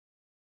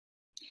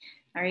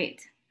All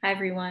right. Hi,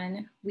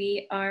 everyone.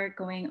 We are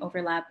going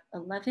over lab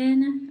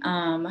 11,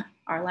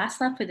 our last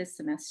lab for this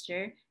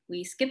semester.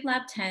 We skipped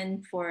lab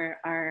 10 for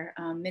our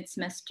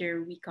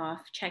mid-semester week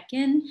off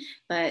check-in,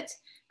 but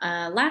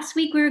last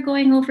week we were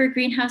going over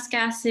greenhouse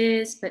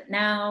gases, but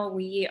now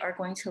we are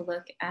going to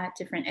look at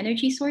different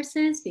energy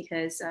sources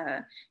because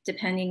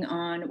depending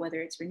on whether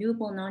it's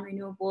renewable,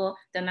 non-renewable,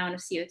 the amount of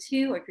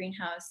CO2 or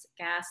greenhouse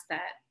gas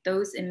that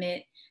those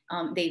emit,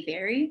 they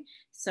vary.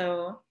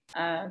 So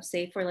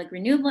say for like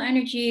renewable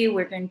energy,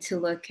 we're going to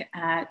look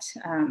at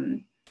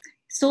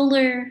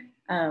solar,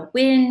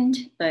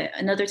 wind, but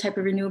another type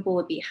of renewable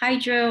would be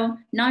hydro.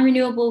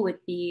 Non-renewable would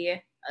be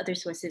other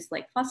sources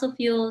like fossil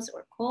fuels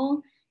or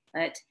coal.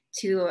 But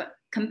to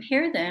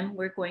compare them,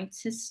 we're going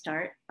to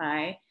start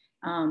by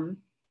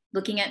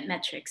looking at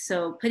metrics.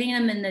 So putting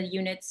them in the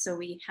units so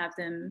we have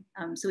them,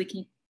 so we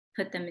can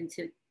put them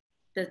into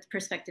the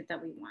perspective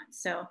that we want.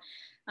 So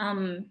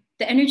the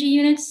energy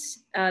units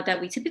that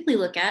we typically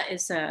look at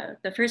is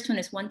the first one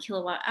is 1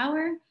 kilowatt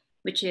hour,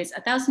 which is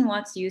 1,000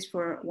 watts used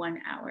for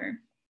 1 hour.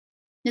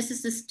 This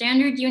is the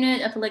standard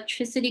unit of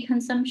electricity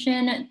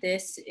consumption.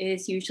 This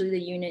is usually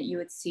the unit you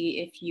would see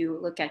if you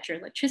look at your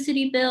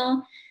electricity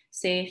bill.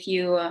 Say if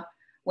you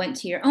went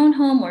to your own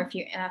home or if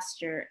you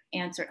asked your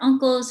aunts or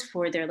uncles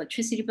for their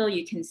electricity bill,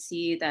 you can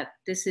see that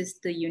this is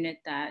the unit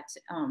that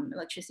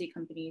electricity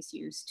companies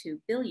use to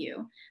bill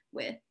you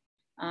with.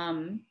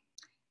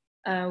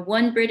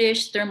 One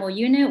British thermal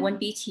unit, 1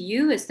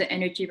 BTU, is the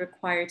energy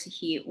required to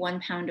heat 1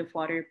 pound of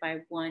water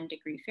by 1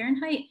 degree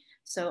Fahrenheit.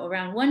 So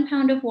around 1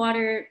 pound of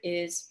water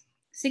is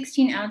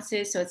 16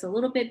 ounces. So it's a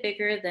little bit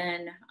bigger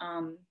than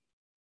a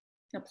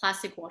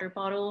plastic water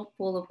bottle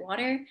full of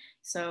water.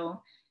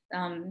 So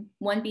 1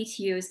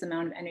 BTU is the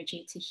amount of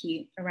energy to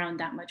heat around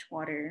that much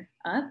water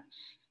up.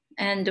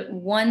 And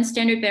 1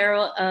 standard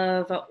barrel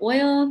of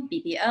oil,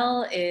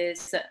 BBL,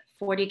 is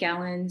 40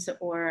 gallons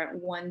or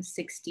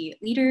 160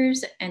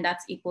 liters, and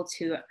that's equal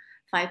to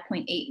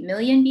 5.8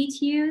 million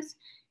BTUs.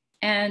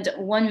 And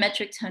 1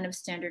 metric ton of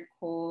standard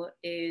coal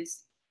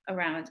is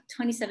around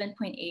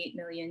 27.8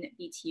 million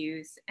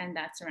BTUs, and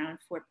that's around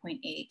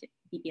 4.8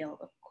 BBL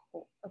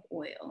of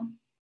oil.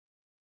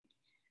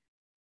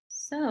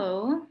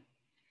 So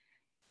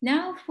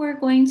now we're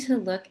going to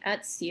look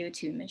at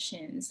CO2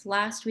 emissions.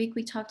 Last week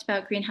we talked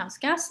about greenhouse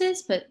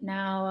gases, but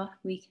now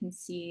we can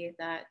see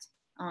that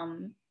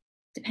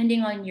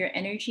depending on your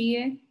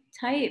energy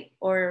type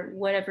or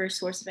whatever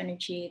source of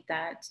energy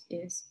that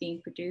is being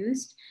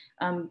produced,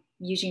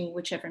 using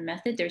whichever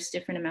method, there's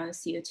different amount of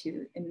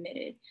CO2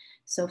 emitted.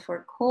 So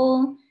for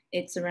coal,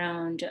 it's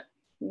around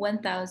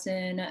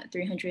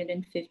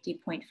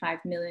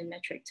 1,350.5 million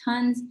metric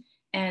tons,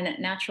 and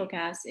natural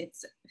gas,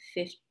 it's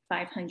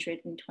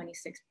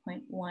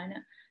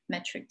 526.1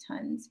 metric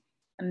tons,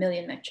 a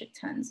million metric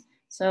tons.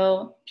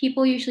 So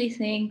people usually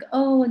think,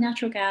 oh,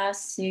 natural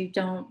gas, it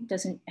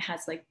doesn't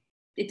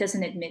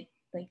emit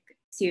like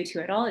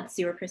CO2 at all. It's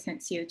 0%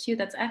 CO2.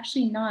 That's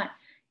actually not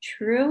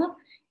true.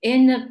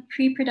 In the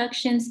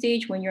pre-production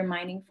stage, when you're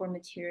mining for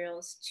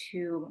materials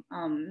to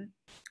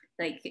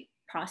like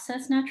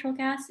process natural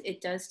gas,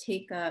 it does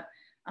take up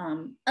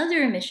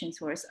other emission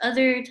source,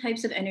 other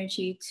types of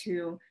energy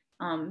to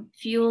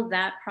fuel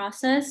that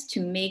process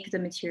to make the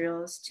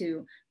materials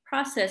to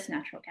process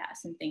natural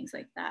gas and things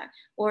like that,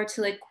 or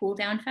to like cool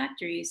down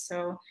factories.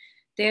 So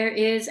there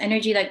is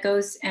energy that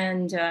goes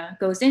into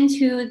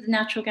the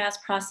natural gas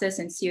process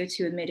and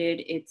CO2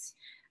 emitted. It's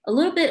a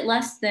little bit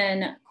less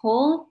than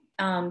coal.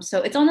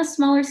 So it's on a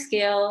smaller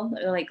scale,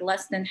 like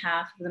less than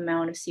half of the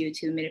amount of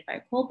CO2 emitted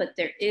by coal, but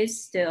there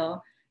is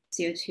still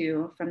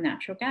CO2 from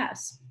natural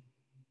gas.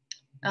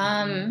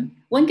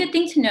 One good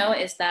thing to know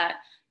is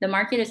that the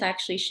market is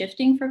actually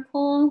shifting for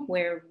coal,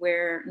 where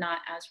we're not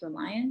as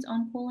reliant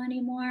on coal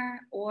anymore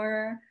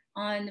or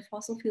on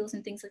fossil fuels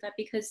and things like that,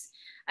 because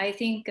I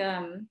think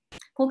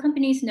coal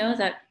companies know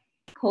that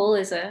coal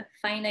is a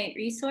finite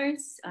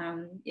resource.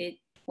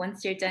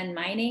 Once you're done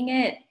mining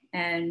it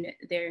and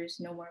there's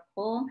no more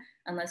coal,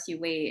 unless you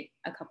wait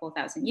a couple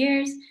thousand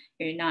years,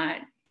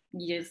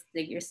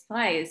 your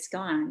supply is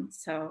gone.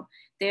 So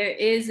there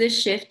is a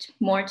shift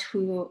more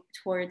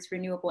towards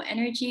renewable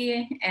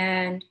energy,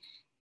 and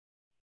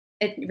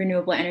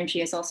renewable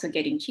energy is also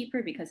getting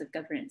cheaper because of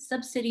government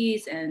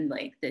subsidies and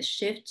like the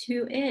shift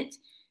to it.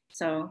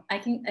 So I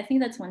think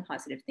that's one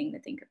positive thing to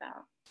think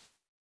about.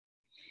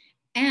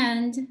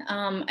 And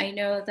I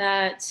know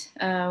that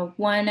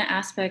one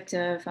aspect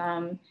of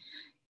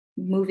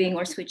moving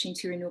or switching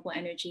to renewable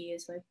energy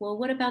is like, well,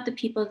 what about the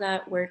people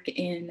that work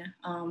in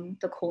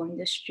the coal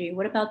industry?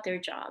 What about their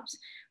jobs?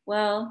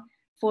 Well,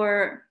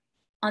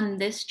 on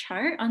this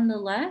chart on the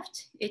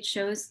left, it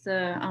shows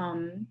the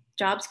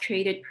jobs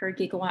created per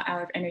gigawatt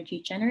hour of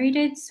energy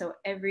generated. So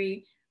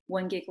every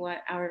 1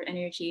 gigawatt hour of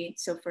energy.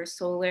 So for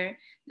solar,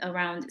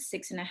 around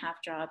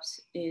 6.5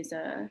 jobs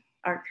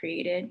are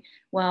created.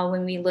 While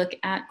when we look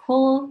at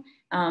coal,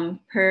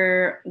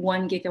 per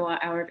 1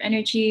 gigawatt hour of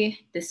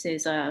energy, this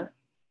is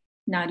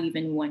not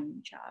even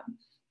 1 job.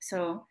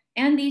 So,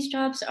 and these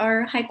jobs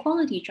are high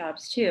quality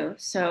jobs too.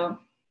 So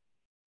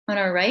On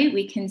our right,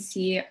 we can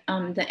see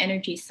the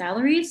energy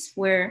salaries,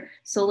 where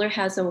solar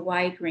has a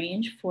wide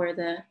range for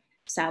the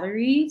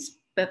salaries,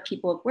 but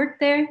people work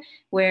there,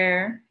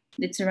 where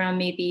it's around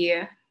maybe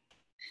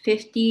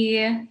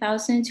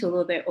 50,000 to a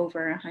little bit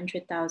over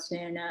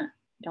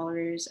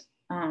 $100,000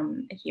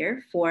 a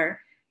year for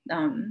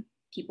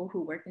people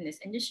who work in this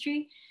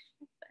industry.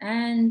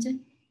 And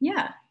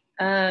yeah,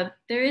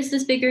 there is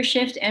this bigger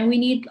shift, and we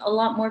need a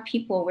lot more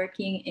people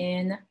working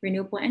in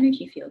renewable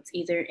energy fields,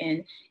 either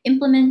in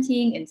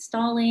implementing,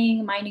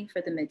 installing, mining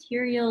for the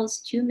materials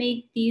to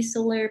make these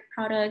solar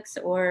products,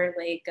 or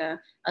like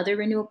other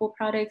renewable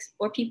products,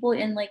 or people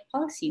in like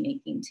policy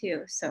making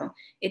too. So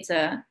it's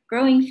a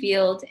growing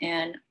field,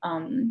 and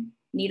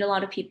need a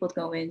lot of people to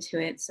go into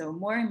it. So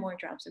more and more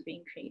jobs are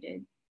being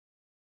created.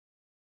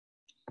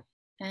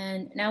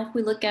 And now if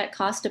we look at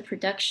cost of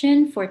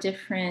production for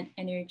different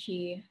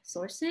energy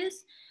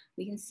sources,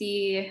 we can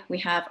see we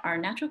have our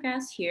natural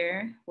gas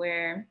here,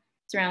 where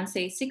it's around,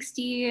 say,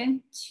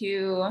 60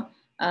 to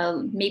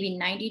maybe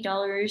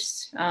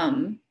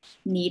 $90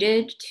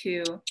 needed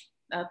to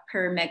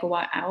per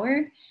megawatt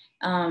hour.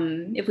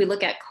 If we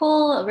look at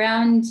coal,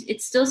 around,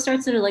 it still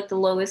starts at like the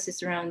lowest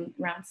is around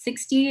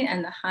 60,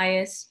 and the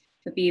highest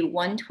would be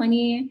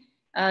 $120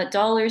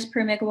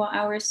 per megawatt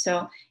hour.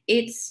 So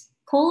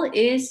coal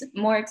is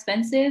more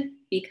expensive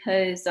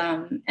because,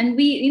 and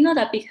we know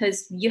that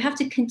because you have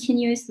to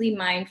continuously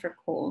mine for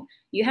coal.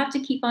 You have to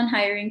keep on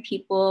hiring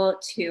people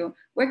to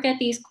work at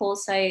these coal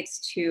sites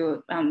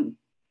to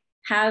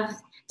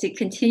have to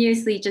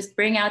continuously just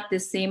bring out the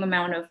same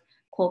amount of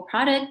coal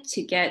product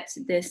to get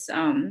this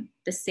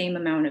the same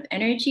amount of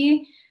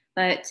energy.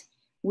 But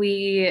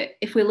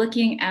if we're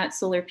looking at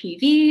solar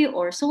PV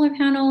or solar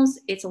panels,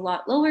 it's a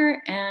lot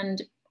lower,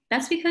 and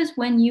that's because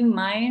when you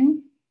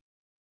mine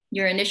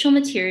your initial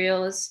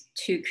materials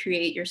to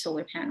create your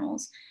solar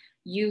panels,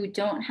 you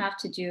don't have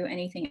to do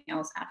anything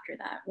else after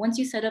that. Once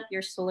you set up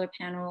your solar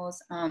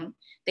panels,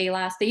 they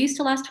used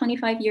to last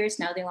 25 years,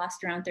 now they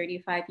last around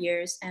 35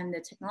 years, and the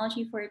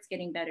technology for it's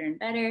getting better and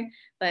better.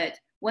 But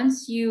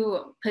once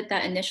you put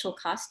that initial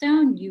cost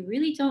down, you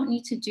really don't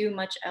need to do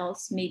much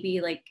else, maybe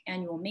like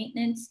annual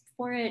maintenance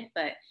for it,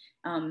 but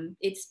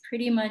it's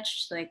pretty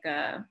much like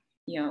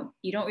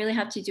you don't really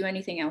have to do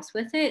anything else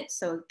with it.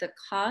 So the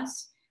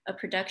cost of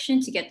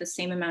production to get the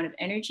same amount of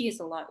energy is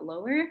a lot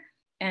lower.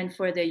 And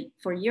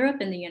for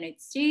Europe and the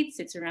United States,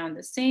 it's around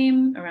the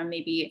same, around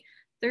maybe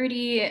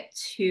 30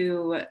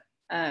 to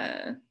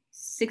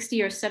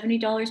 60 or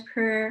 $70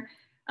 per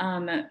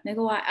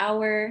megawatt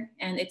hour.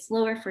 And it's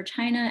lower for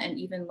China and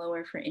even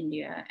lower for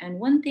India. And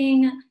one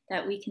thing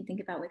that we can think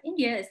about with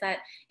India is that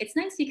it's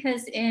nice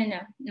because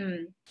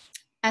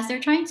as they're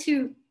trying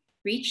to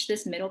reach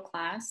this middle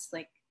class,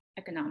 like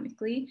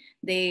economically,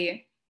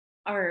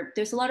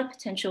 there's a lot of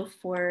potential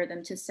for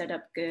them to set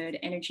up good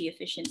energy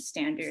efficient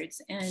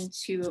standards and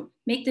to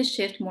make the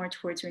shift more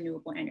towards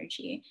renewable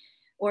energy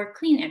or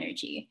clean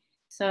energy.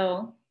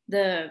 So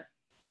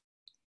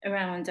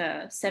around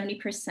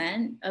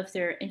 70% of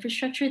their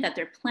infrastructure that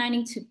they're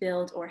planning to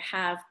build or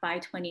have by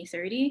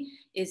 2030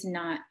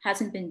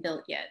 hasn't been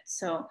built yet.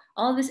 So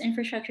all of this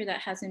infrastructure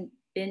that hasn't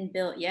been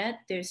built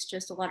yet, there's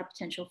just a lot of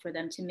potential for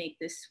them to make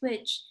this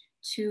switch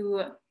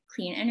to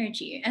clean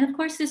energy. And of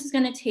course, this is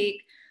going to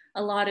take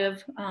a lot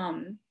of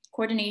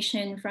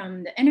coordination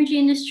from the energy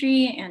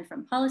industry and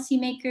from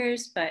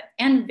policymakers,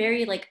 and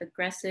very like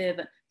aggressive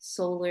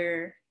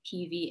solar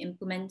PV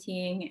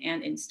implementing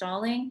and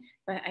installing.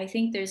 But I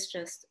think there's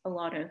just a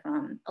lot of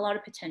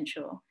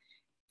potential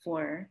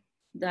for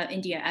the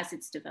India as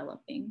it's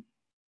developing.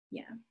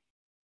 Yeah.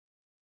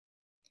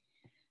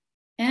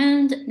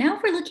 And now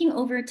if we're looking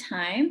over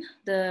time,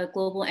 the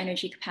global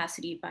energy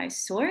capacity by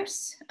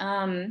source,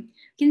 you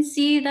can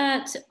see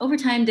that over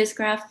time, this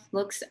graph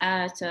looks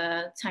at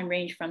a time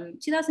range from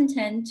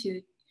 2010 to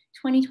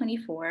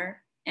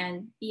 2024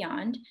 and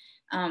beyond,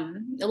 a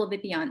little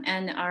bit beyond.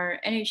 And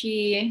our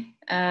energy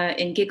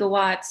in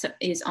gigawatts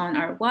is on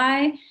our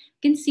Y. You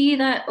can see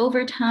that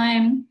over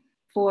time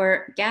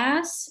for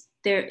gas,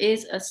 there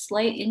is a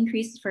slight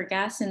increase for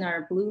gas in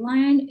our blue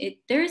line.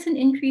 There is an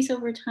increase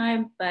over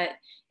time, but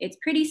it's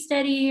pretty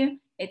steady.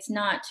 It's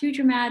not too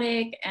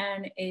dramatic,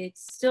 and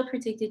it's still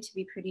predicted to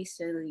be pretty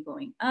steadily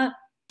going up.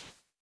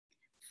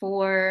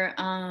 For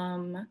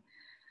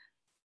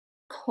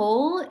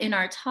coal in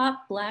our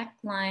top black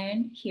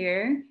line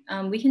here,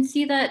 we can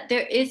see that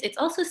it's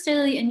also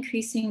steadily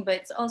increasing, but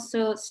it's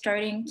also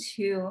starting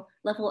to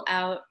level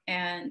out,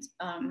 and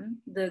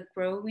the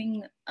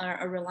growing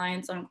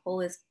reliance on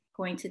coal is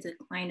going to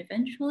decline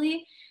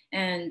eventually.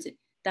 And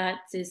that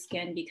is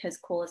again because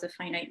coal is a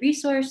finite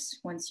resource.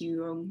 Once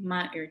you're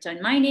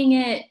done mining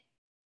it,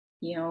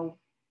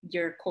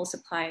 your coal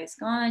supply is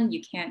gone.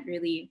 You can't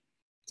really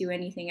do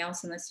anything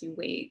else unless you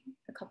wait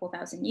a couple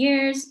thousand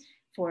years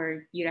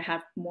for you to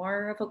have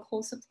more of a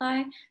coal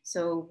supply.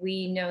 So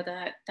we know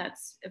that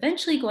that's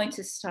eventually going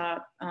to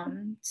start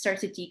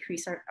to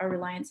decrease. Our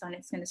reliance on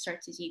it's going to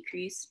start to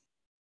decrease.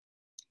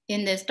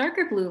 In this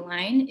darker blue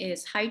line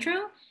is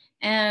hydro,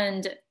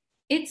 and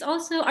It's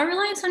also, our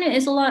reliance on it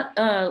is a lot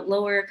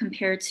lower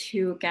compared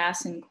to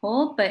gas and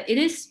coal, but it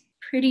is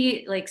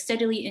pretty like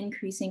steadily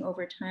increasing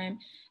over time.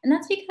 And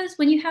that's because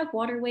when you have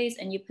waterways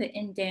and you put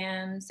in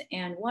dams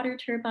and water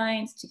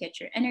turbines to get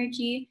your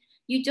energy,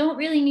 you don't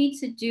really need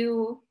to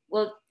do,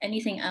 well,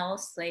 anything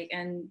else, like,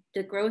 and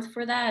the growth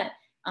for that,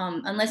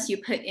 unless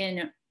you put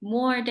in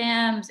more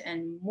dams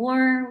and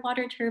more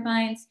water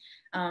turbines,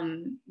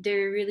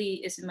 there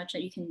really isn't much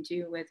that you can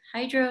do with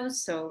hydro.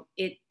 So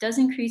it does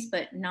increase,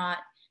 but not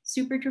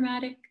super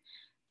dramatic.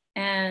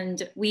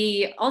 And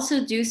we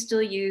also do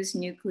still use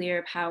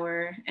nuclear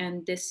power,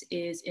 and this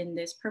is in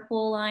this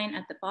purple line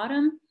at the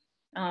bottom.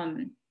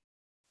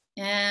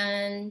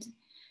 And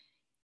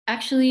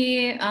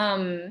actually,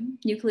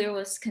 nuclear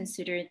was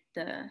considered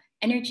the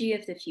energy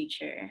of the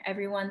future.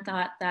 Everyone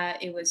thought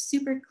that it was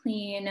super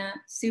clean,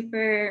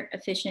 super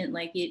efficient,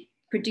 like it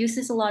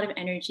produces a lot of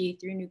energy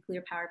through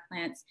nuclear power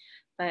plants.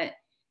 But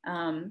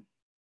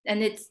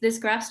and this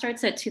graph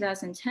starts at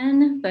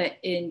 2010, but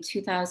in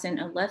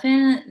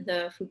 2011,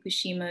 the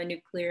Fukushima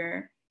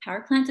nuclear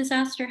power plant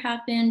disaster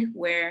happened,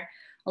 where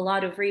a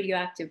lot of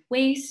radioactive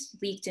waste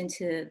leaked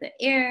into the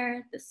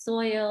air, the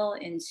soil,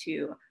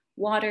 into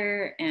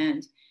water,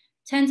 and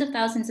tens of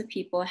thousands of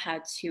people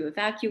had to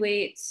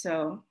evacuate.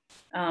 So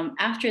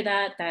after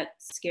that, that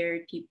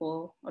scared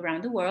people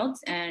around the world,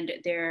 and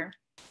there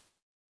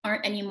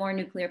aren't any more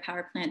nuclear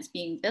power plants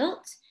being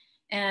built.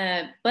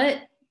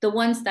 But the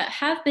ones that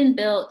have been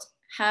built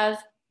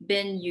have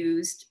been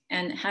used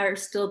and are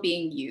still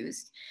being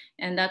used.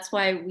 And that's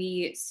why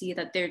we see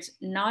that there's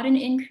not an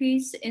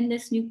increase in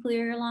this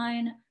nuclear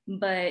line,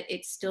 but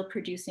it's still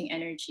producing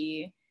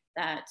energy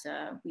that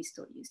we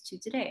still use to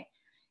today.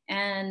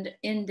 And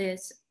in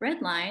this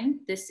red line,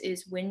 this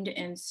is wind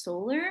and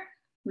solar.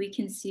 We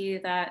can see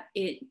that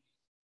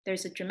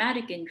there's a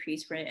dramatic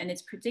increase for it, and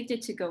it's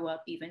predicted to go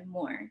up even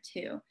more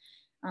too.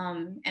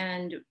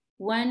 And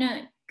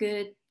one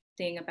good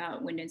thing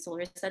about wind and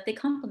solar is that they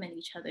complement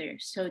each other.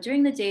 So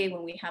during the day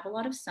when we have a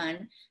lot of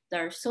sun,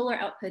 our solar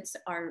outputs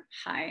are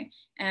high,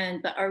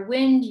 but our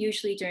wind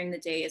usually during the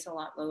day is a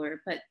lot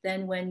lower. But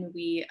then when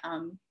we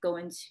go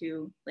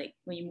into, like,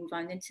 when you move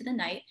on into the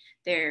night,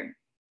 there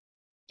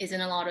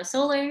isn't a lot of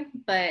solar,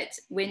 but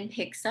wind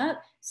picks up.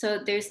 So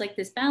there's like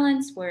this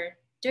balance where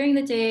during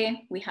the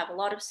day we have a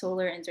lot of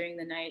solar, and during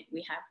the night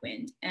we have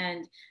wind,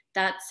 and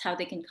that's how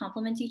they can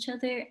complement each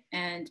other.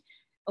 And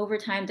over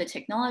time, the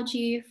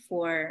technology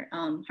for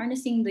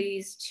harnessing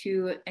these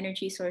two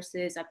energy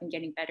sources have been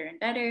getting better and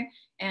better,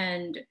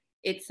 and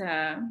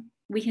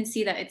we can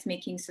see that it's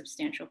making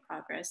substantial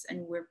progress,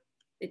 and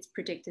it's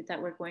predicted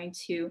that we're going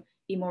to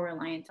be more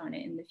reliant on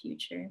it in the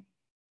future.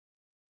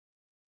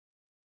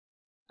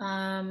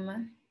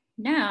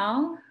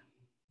 Now,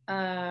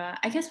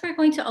 I guess we're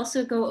going to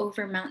also go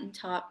over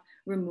mountaintop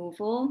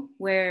removal,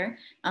 where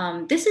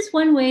this is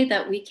one way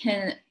that we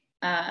can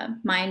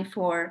mine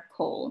for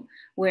coal,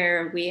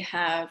 where we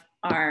have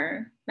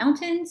our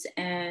mountains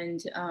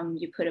and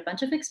you put a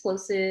bunch of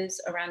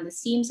explosives around the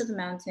seams of the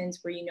mountains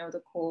where you know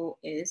the coal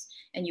is,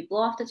 and you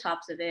blow off the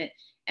tops of it,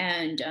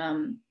 and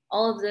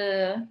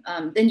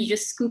then you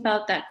just scoop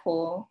out that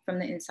coal from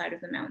the inside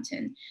of the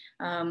mountain.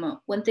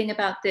 One thing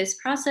about this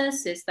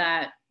process is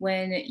that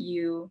when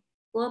you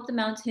blow up the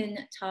mountain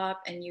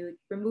top and you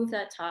remove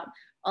that top,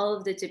 all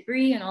of the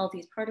debris and all of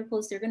these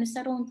particles, they're going to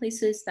settle in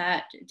places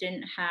that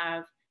didn't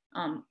have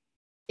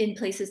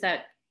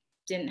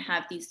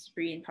these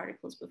debris and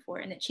particles before,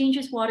 and it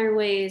changes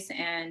waterways,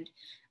 and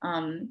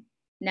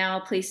now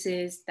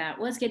places that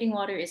was getting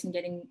water isn't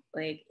getting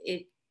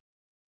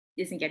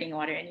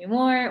water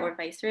anymore, or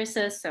vice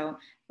versa. So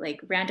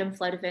like random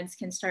flood events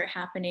can start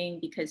happening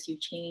because you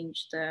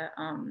change the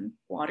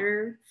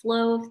water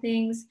flow of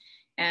things.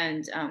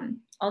 And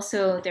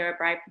also there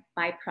are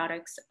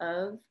byproducts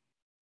of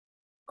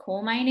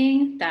coal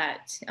mining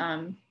that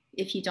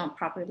if you don't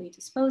properly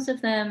dispose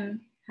of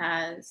them,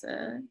 has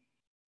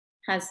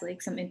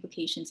like some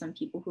implications on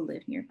people who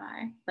live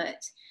nearby.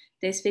 But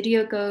this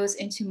video goes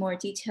into more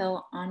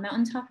detail on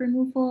mountaintop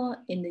removal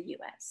in the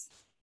US.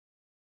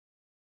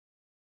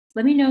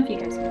 Let me know if you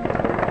guys know.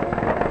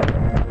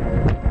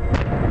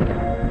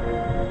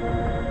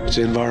 It's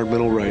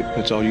environmental rape,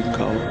 that's all you can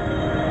call it.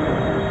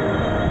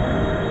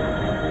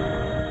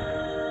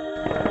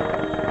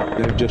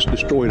 They've just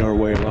destroyed our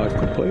way of life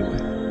completely.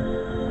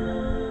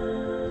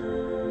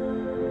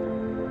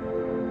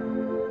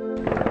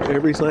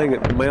 Everything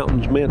that the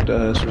mountains meant to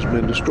us has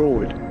been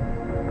destroyed.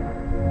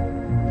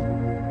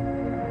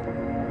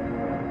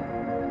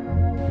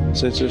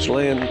 Since this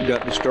land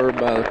got disturbed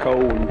by the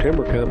coal and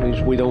timber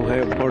companies, we don't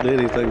have hardly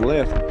anything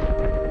left.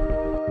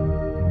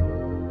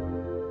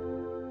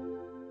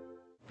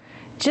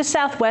 Just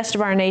southwest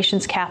of our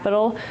nation's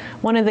capital,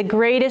 one of the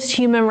greatest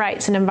human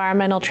rights and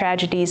environmental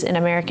tragedies in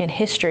American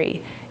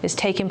history is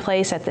taking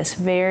place at this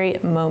very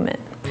moment.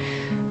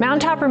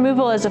 Mountaintop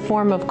removal is a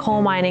form of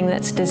coal mining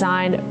that's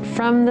designed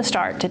from the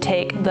start to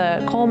take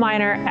the coal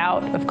miner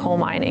out of coal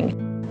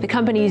mining. The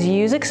companies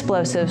use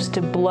explosives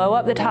to blow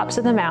up the tops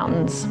of the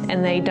mountains,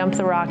 and they dump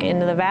the rock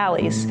into the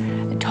valleys,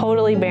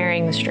 totally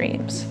burying the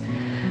streams.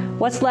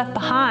 What's left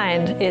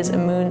behind is a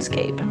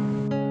moonscape.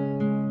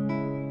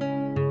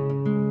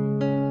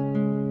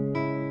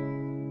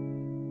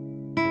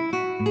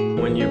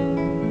 When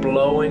you're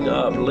blowing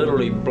up,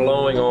 literally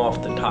blowing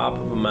off the top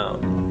of a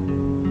mountain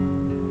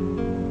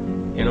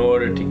in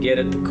order to get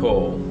at the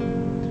coal,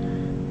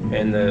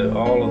 and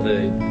all of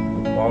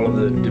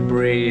the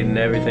debris and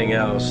everything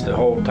else, the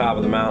whole top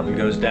of the mountain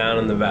goes down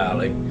in the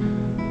valley,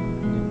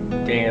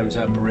 dams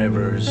up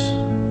rivers,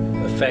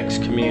 affects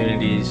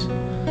communities.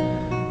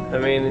 I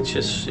mean, it's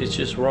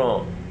just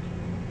wrong.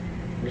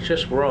 It's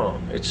just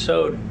wrong. It's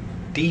so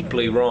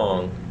deeply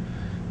wrong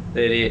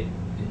that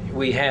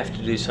we have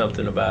to do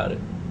something about it.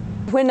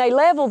 When they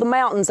level the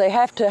mountains, they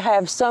have to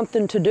have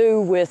something to do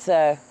with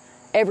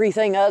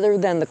everything other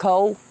than the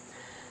coal.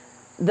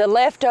 The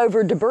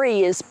leftover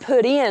debris is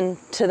put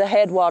into the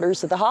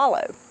headwaters of the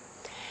hollow.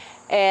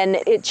 And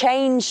it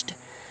changed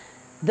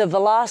the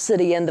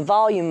velocity and the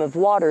volume of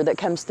water that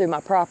comes through my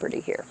property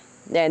here.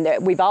 And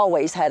we've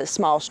always had a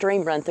small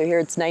stream run through here.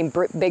 It's named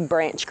Big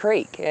Branch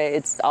Creek.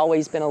 It's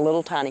always been a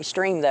little tiny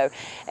stream though.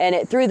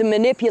 And through the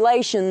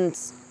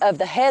manipulations of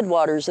the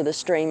headwaters of the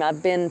stream,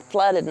 I've been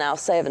flooded now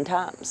 7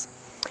 times.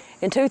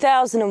 In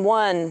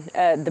 2001,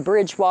 the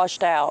bridge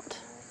washed out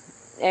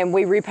and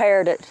we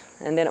repaired it,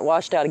 and then it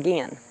washed out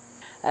again.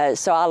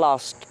 So I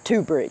lost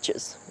 2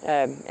 bridges.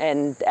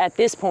 And at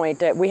this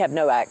point, we have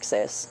no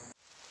access.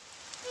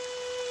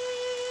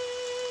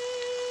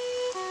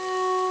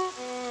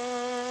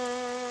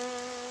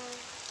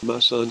 My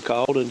son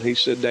called and he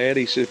said, "Dad,"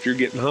 he said, "if you're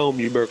getting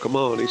home, you better come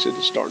on." He said,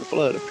 "It's starting to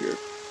flood up here."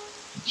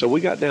 So we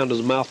got down to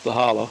the mouth of the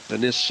hollow,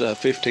 and this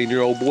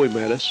 15-year-old boy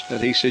met us,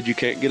 and he said, "You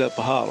can't get up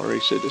a holler."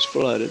 He said, "It's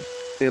flooded."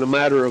 In a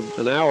matter of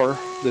an hour,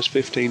 this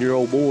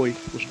 15-year-old boy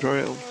was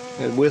drowned.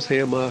 And with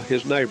him,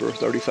 his neighbor, a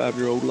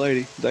 35-year-old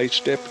lady, they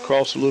stepped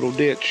across a little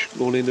ditch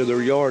going into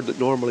their yard that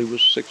normally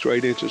was 6 or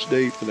 8 inches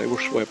deep, and they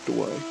were swept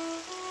away.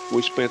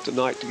 We spent the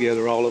night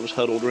together, all of us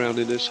huddled around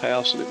in this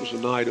house, and it was a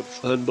night of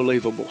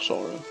unbelievable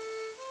sorrow.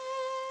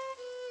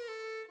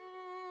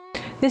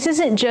 This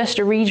isn't just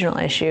a regional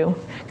issue,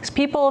 because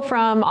people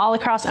from all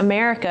across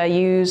America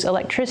use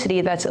electricity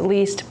that's at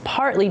least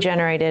partly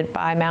generated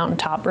by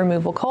mountaintop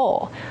removal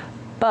coal.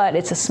 But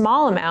it's a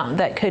small amount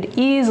that could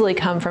easily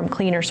come from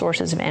cleaner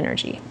sources of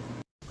energy.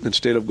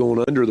 Instead of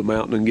going under the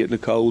mountain and getting the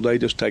coal, they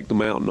just take the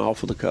mountain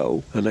off of the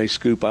coal, and they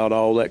scoop out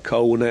all that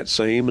coal in that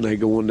seam, and they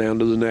go on down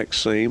to the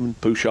next seam and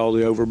push all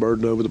the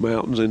overburden over the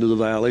mountains into the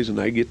valleys, and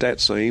they get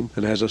that seam.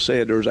 And as I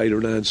said, there's 8 or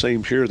 9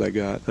 seams here they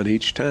got, and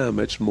each time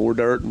it's more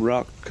dirt and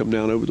rock come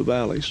down over the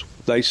valleys.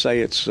 They say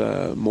it's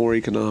more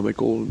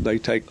economical. They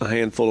take a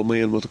handful of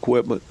men with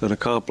equipment and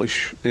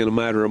accomplish in a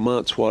matter of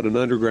months what an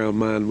underground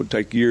mine would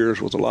take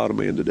years with a lot of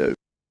men to do.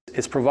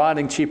 It's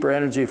providing cheaper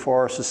energy for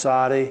our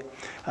society,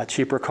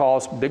 cheaper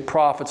costs, big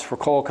profits for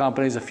coal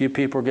companies, a few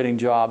people are getting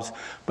jobs,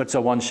 but it's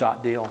a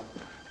one-shot deal.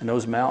 And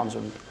those mountains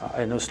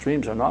and those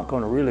streams are not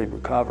going to really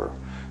recover.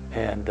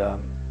 And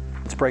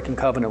it's breaking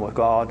covenant with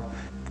God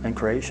and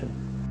creation.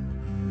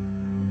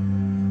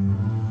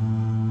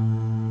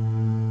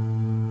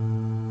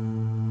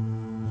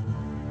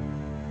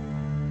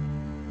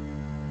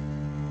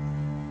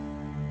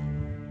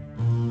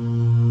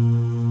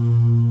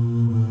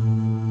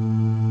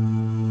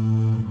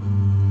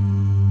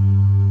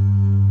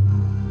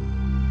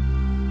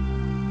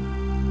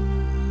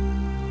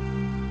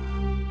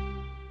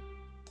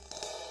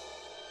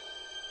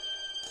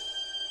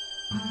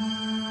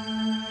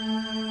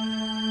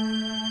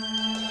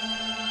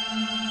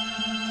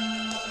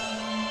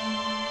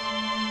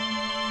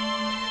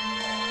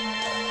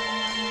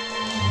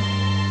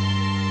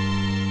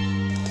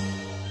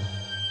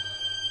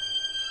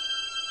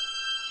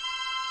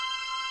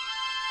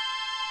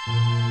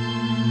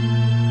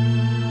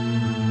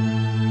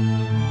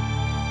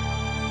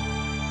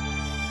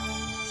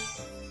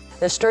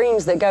 The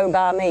streams that go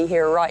by me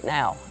here right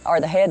now are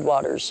the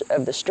headwaters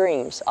of the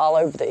streams all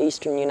over the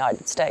eastern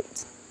United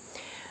States.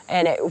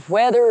 And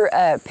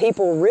whether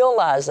people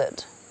realize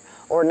it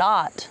or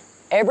not,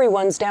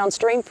 everyone's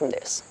downstream from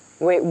this.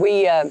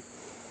 The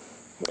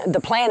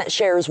planet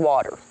shares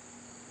water,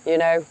 you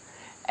know,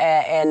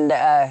 and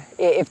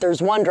if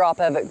there's one drop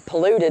of it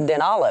polluted,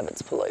 then all of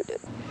it's polluted.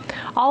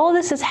 All of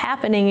this is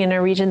happening in a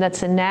region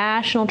that's a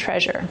national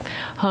treasure,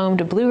 home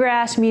to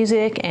bluegrass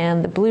music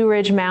and the Blue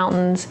Ridge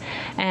Mountains,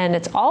 and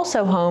it's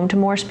also home to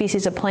more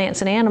species of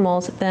plants and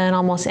animals than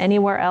almost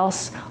anywhere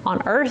else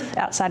on Earth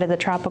outside of the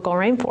tropical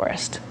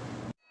rainforest.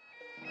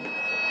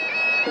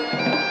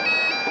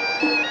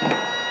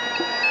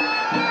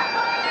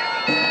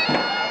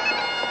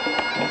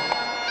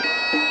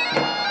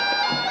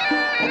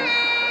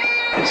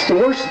 It's the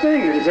worst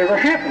thing that has ever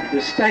happened to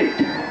this state.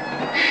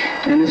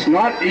 And it's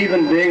not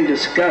even being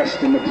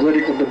discussed in the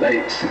political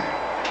debates.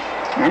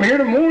 I'm here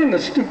to mourn the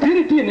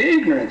stupidity and the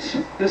ignorance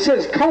that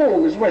says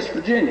coal is West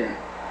Virginia.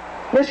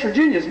 West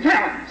Virginia is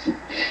mountains.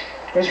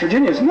 West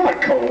Virginia is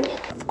not coal.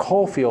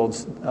 Coal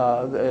fields,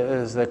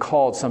 as they're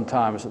called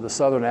sometimes, the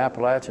southern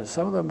Appalachians,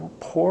 some of the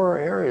poorer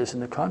areas in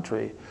the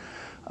country,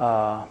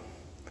 and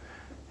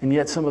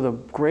yet some of the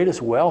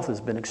greatest wealth has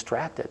been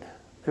extracted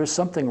there's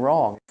something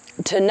wrong.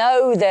 To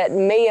know that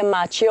me and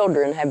my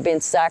children have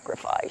been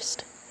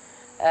sacrificed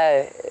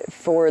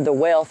for the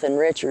wealth and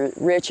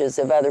riches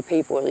of other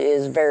people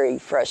is very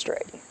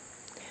frustrating.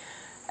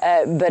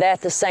 But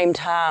at the same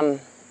time,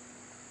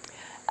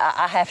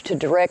 I have to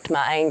direct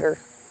my anger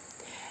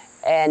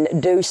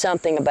and do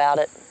something about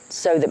it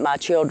so that my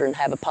children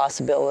have a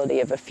possibility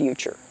of a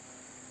future.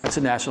 It's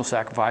a national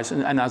sacrifice,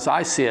 and as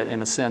I see it,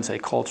 in a sense, a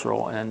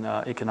cultural and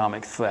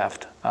economic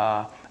theft,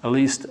 at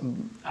least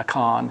a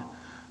con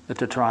that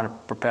they're trying to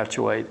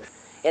perpetuate.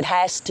 It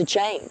has to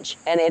change,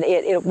 and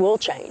it will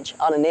change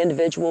on an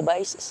individual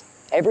basis.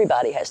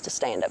 Everybody has to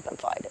stand up and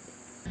fight it.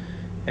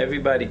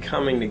 Everybody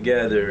coming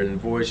together and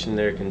voicing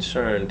their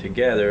concern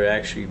together,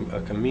 actually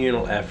a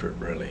communal effort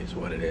really is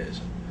what it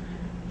is,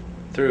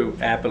 through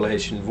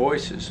Appalachian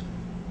Voices,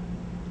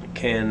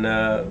 can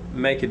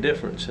make a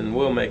difference and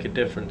will make a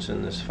difference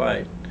in this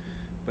fight.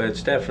 But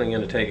it's definitely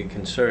going to take a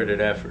concerted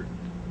effort.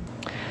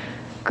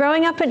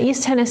 Growing up in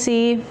East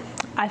Tennessee,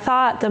 I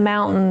thought the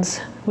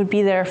mountains would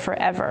be there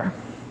forever.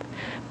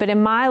 But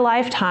in my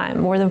lifetime,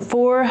 more than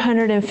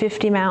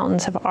 450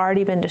 mountains have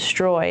already been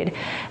destroyed.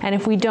 And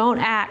if we don't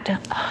act,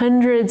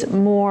 hundreds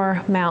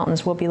more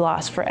mountains will be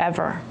lost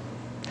forever.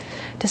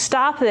 To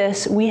stop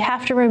this, we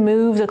have to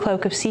remove the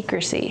cloak of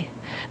secrecy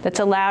that's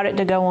allowed it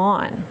to go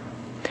on.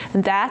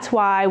 And that's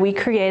why we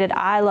created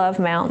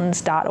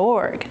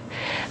ilovemountains.org.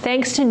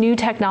 Thanks to new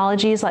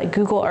technologies like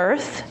Google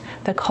Earth,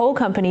 the coal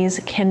companies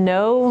can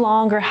no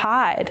longer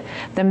hide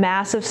the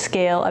massive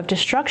scale of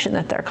destruction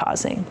that they're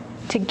causing.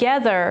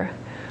 Together,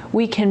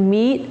 we can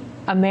meet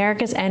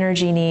America's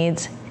energy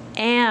needs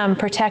and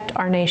protect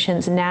our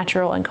nation's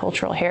natural and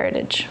cultural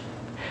heritage.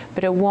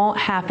 But it won't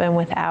happen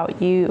without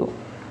you.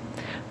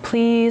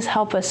 Please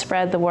help us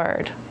spread the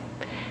word.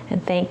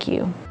 And thank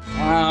you.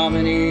 How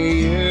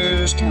many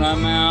years can a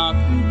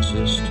mountain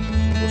exist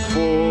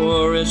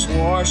before it's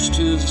washed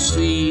to the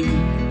sea?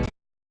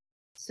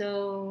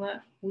 So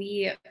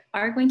we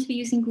are going to be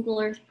using Google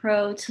Earth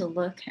Pro to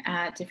look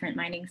at different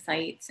mining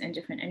sites and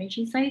different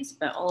energy sites,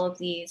 but all of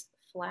these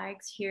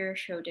flags here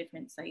show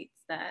different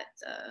sites that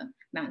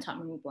mountaintop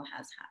removal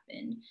has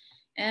happened.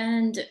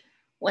 And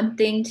one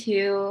thing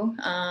too,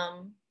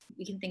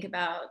 we can think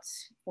about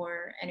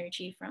for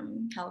energy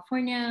from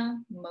California,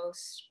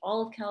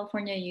 all of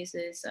California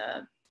uses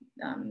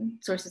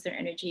sources their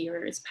energy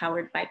or is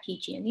powered by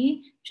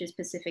PG&E, which is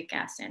Pacific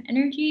Gas and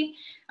Energy,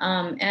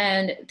 or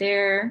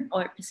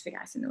Pacific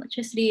Gas and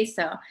Electricity.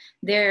 So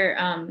there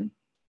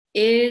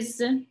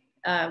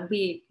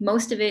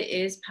most of it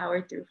is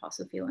powered through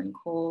fossil fuel and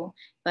coal,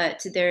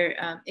 but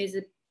there is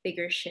a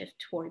bigger shift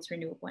towards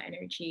renewable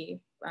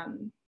energy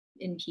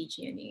in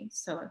PG&E.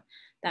 So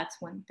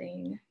that's one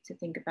thing to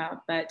think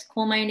about. But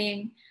coal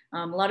mining,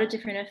 a lot of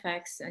different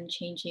effects and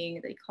changing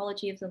the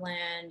ecology of the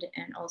land,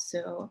 and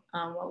also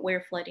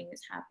where flooding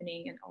is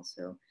happening, and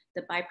also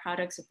the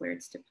byproducts of where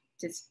it's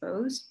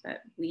disposed.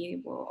 But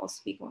we will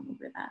also be going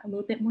over that a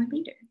little bit more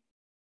later.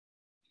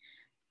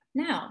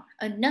 Now,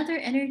 another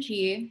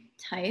energy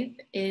type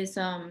is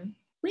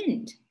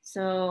wind.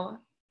 So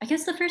I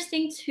guess the first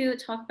thing to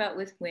talk about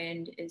with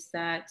wind is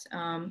that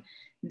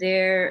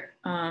there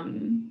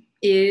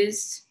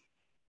is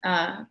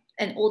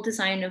an old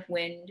design of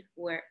wind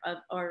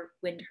or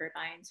wind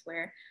turbines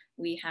where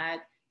we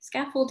had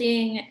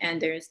scaffolding,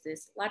 and there's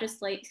this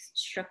lattice-like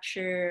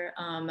structure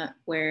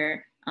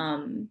where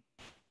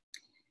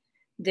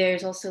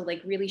there's also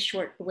like really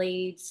short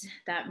blades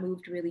that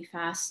moved really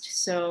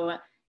fast. So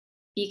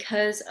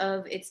because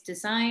of its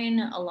design,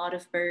 a lot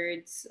of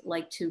birds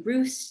like to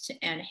roost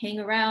and hang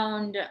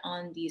around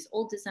on these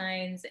old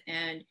designs.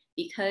 And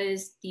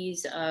because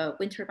these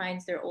wind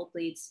turbines, their old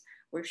blades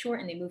were short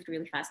and they moved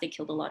really fast, they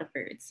killed a lot of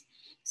birds.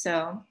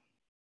 So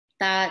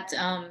that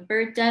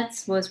bird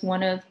deaths was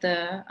one of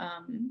the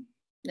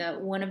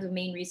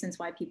main reasons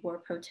why people were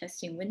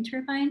protesting wind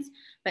turbines.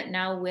 But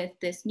now with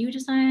this new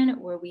design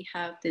where we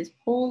have this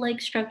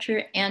pole-like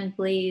structure and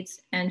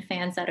blades and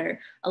fans that are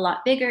a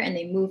lot bigger and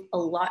they move a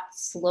lot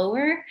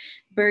slower,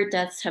 bird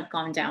deaths have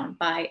gone down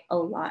by a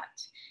lot.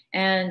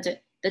 And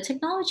the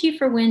technology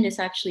for wind is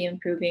actually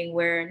improving,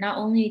 where not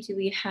only do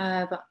we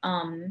have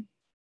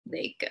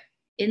like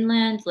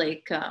inland,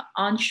 like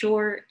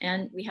onshore,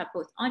 and we have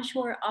both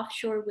onshore,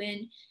 offshore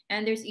wind,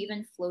 and there's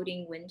even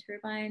floating wind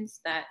turbines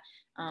that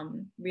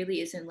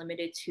really isn't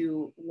limited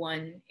to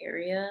one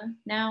area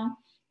now.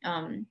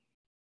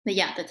 But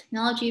yeah, the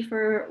technology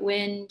for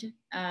wind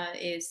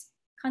is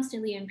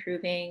constantly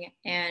improving,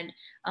 and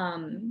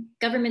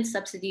government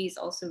subsidies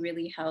also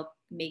really help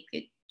make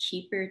it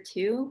cheaper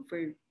too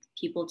for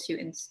people to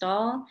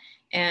install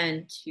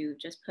and to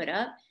just put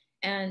up.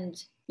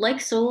 And like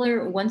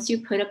solar, once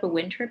you put up a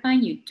wind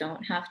turbine, you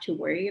don't have to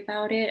worry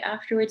about it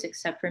afterwards,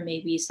 except for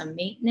maybe some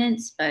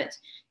maintenance. But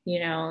you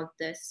know,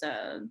 this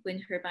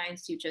wind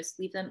turbines, you just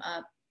leave them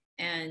up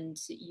and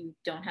you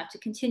don't have to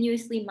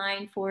continuously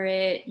mine for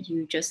it.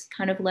 You just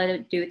kind of let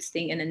it do its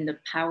thing, and then the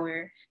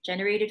power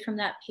generated from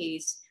that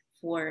pays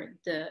for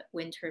the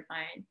wind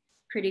turbine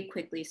pretty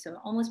quickly. So it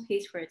almost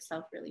pays for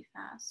itself really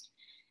fast.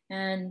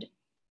 And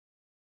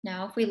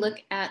Now, if we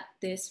look at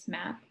this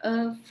map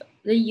of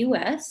the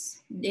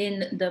US,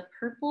 in the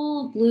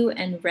purple, blue,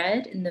 and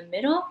red in the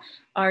middle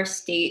are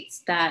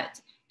states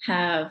that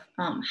have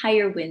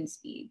higher wind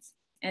speeds.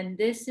 And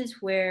this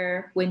is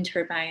where wind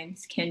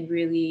turbines can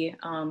really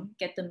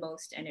get the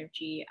most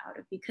energy out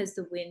of, because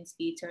the wind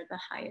speeds are the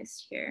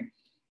highest here.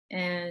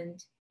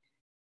 And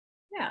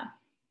yeah.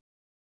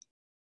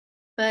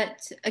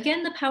 But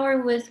again, the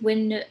power with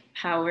wind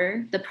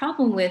power, the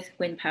problem with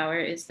wind power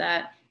is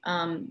that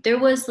there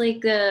was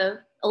like a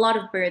lot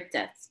of bird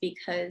deaths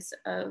because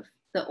of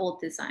the old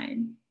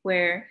design,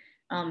 where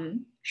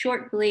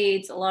short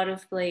blades, a lot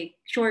of like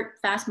short,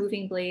 fast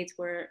moving blades,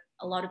 where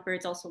a lot of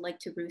birds also like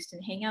to roost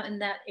and hang out in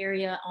that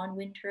area on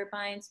wind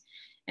turbines.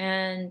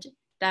 And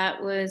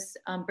that was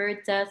bird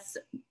deaths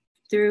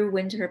through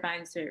wind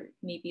turbines are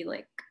maybe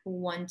like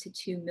 1 to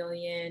 2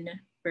 million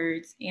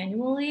birds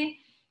annually.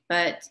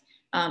 But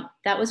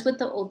that was with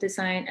the old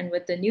design, and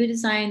with the new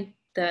design,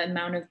 the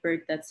amount of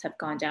bird deaths have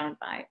gone down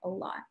by a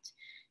lot.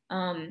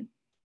 But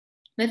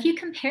if you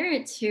compare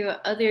it to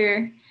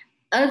other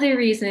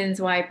reasons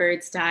why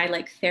birds die,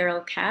 like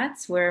feral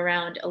cats, where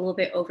around a little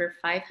bit over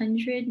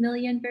 500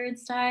 million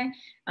birds die,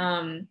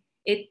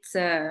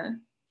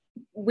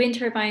 wind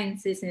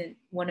turbines isn't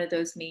one of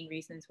those main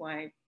reasons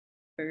why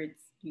birds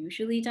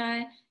usually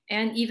die.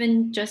 And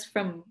even just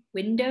from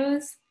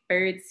windows,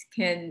 birds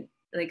can,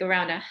 like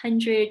around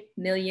 100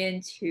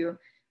 million to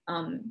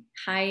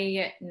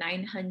high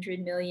 900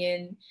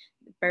 million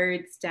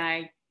birds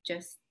die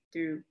just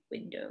through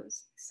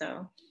windows.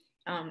 So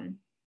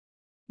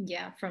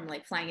yeah, from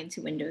like flying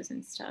into windows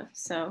and stuff.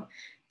 So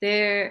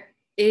there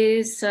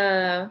is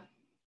bird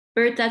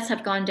deaths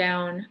have gone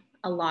down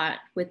a lot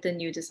with the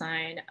new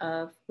design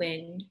of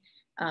wind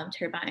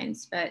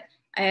turbines. But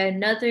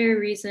another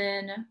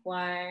reason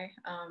why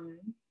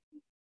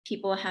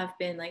people have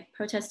been like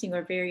protesting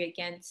or very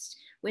against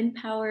wind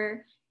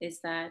power is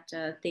that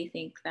they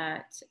think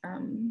that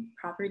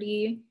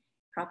property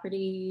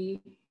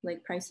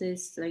like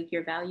prices, like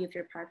your value of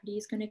your property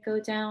is going to go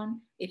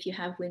down if you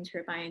have wind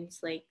turbines,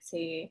 like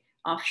say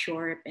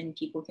offshore, and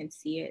people can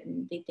see it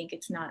and they think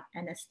it's not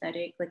an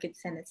aesthetic, like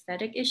it's an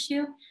aesthetic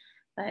issue.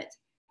 But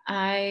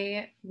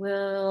I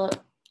will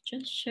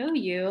just show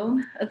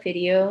you a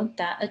video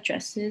that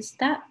addresses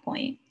that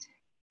point.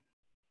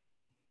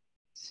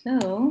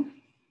 So,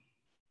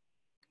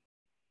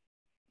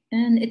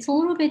 and it's a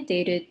little bit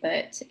dated,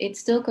 but it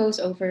still goes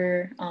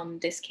over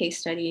this case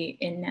study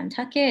in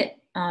Nantucket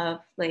of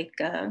like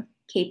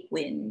Cape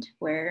Wind,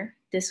 where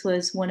this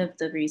was one of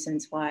the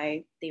reasons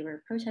why they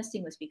were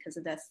protesting, was because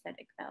of the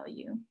aesthetic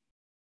value.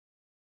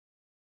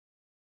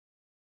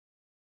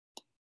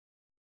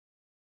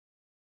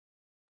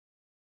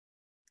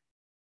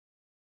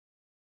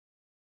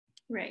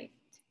 Right.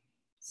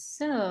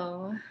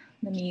 So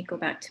let me go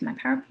back to my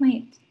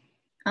PowerPoint.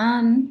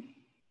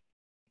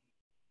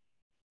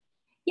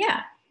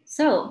 Yeah,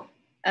 so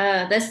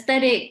the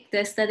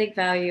aesthetic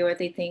value, or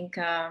they think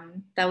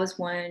that was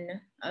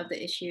one of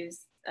the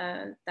issues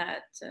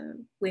that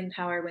wind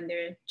power, when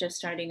they're just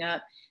starting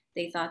up,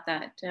 they thought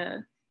that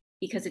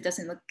because it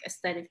doesn't look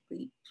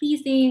aesthetically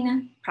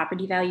pleasing,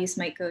 property values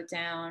might go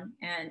down.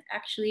 And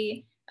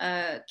actually,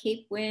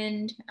 Cape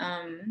Wind,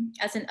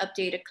 as an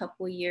update a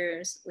couple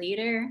years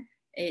later,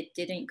 it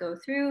didn't go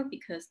through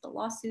because the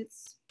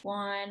lawsuits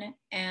won,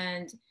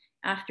 and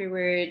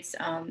afterwards,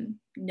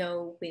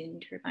 no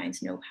wind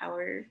turbines, no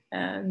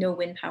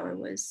wind power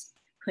was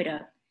put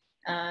up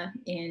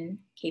in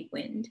Cape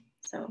Wind.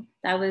 So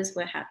that was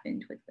what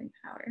happened with wind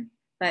power.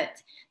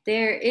 But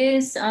there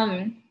is,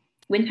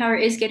 wind power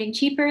is getting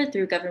cheaper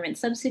through government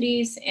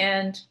subsidies,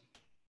 and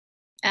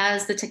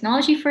as the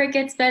technology for it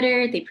gets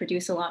better, they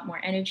produce a lot more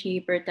energy,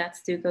 bird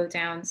deaths do go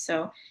down.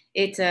 So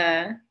it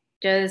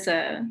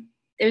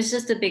there's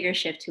just a bigger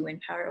shift to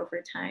wind power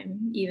over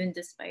time, even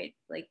despite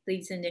like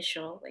these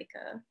initial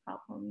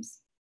problems.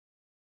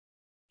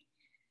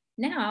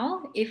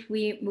 Now, if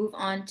we move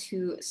on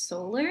to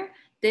solar,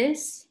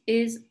 this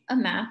is a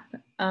map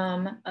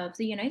of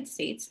the United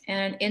States.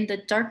 And in the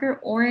darker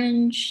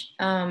orange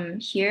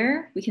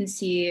here, we can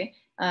see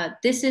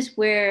this is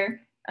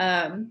where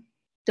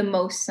the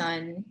most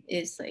sun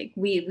is, like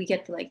we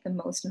get the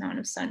most amount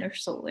of sun or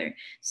solar.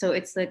 So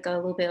it's like a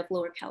little bit of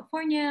Lower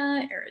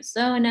California,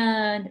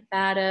 Arizona,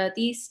 Nevada,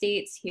 these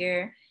states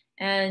here.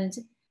 And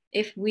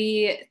if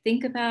we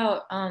think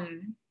about,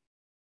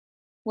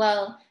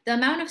 well, the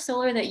amount of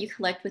solar that you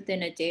collect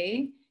within a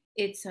day,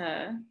 it's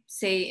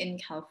say in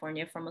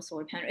California from a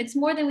solar panel, it's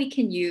more than we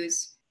can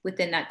use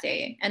within that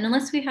day. And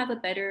unless we have a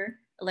better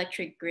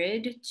electric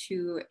grid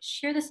to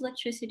share this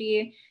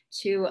electricity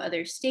to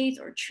other states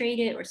or trade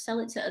it or sell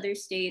it to other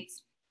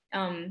states,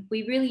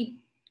 we really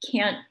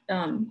can't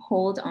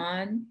hold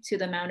on to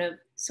the amount of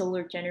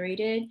solar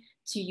generated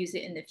to use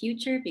it in the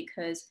future,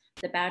 because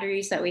the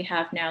batteries that we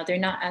have now, they're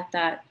not at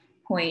that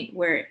point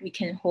where we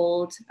can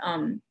hold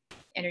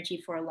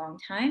energy for a long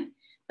time.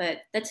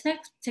 But the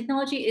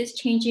technology is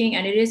changing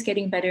and it is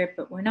getting better,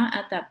 but we're not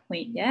at that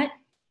point yet.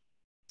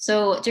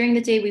 So during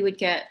the day, we would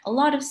get a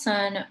lot of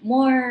sun,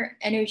 more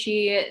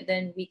energy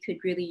than we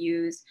could really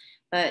use.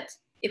 But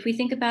if we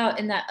think about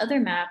in that other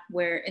map,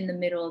 where in the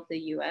middle of the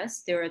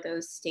US, there are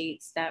those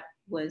states that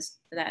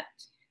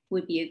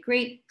would be a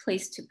great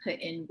place to put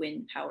in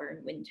wind power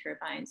and wind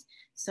turbines.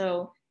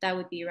 So that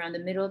would be around the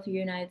middle of the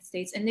United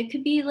States. And it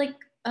could be like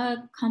a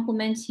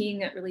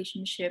complementing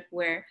relationship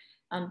where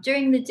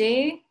during the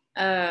day,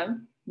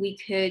 we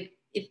could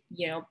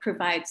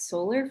provide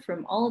solar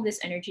from all of this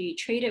energy,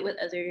 trade it with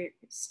other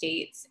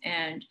states,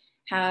 and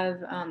have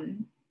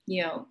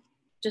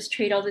just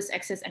trade all this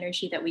excess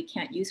energy that we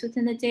can't use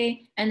within the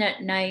day. And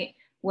at night,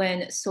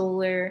 when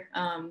solar,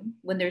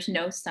 when there's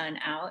no sun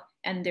out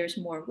and there's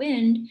more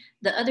wind,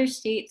 the other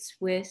states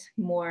with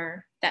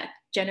more that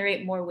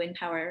generate more wind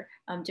power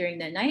during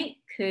the night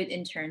could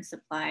in turn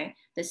supply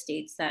the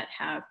states that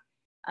have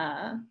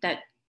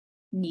that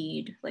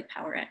need like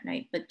power at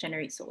night but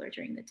generate solar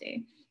during the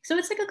day. So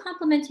it's like a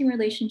complementing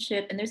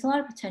relationship, and there's a lot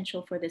of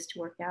potential for this to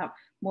work out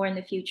more in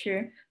the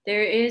future.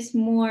 There is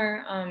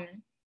more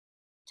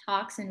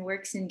talks and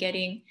works in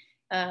getting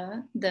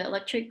the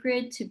electric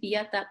grid to be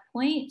at that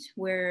point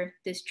where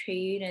this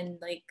trade and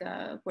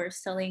where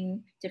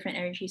selling different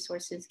energy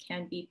sources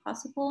can be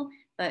possible.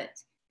 But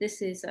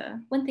this is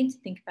one thing to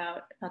think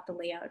about the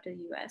layout of the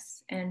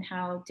US and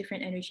how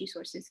different energy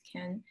sources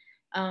can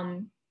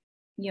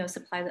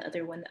supply the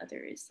other when the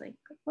other is like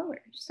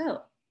lower.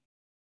 So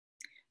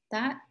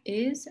that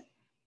is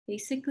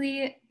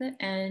basically the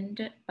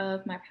end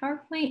of my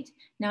PowerPoint.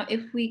 Now,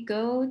 if we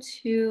go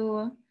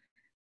to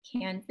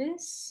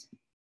Canvas,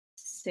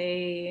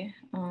 say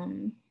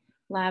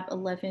Lab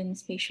 11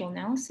 spatial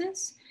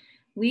analysis,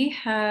 we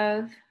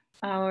have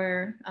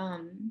our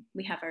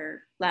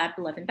Lab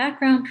 11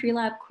 background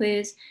pre-lab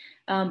quiz.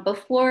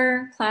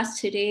 Before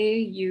class today,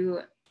 you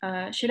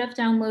should have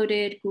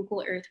downloaded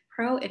Google Earth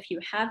Pro. If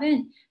you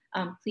haven't,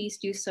 please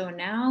do so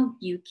now.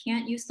 You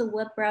can't use the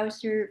web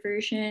browser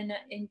version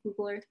in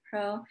Google Earth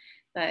Pro,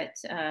 but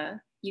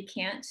you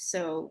can't.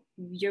 So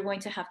you're going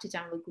to have to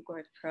download Google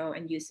Earth Pro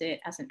and use it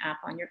as an app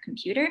on your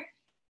computer.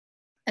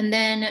 And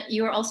then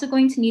you're also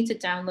going to need to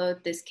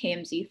download this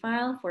KMZ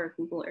file for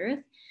Google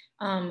Earth.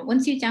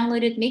 Once you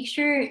download it, make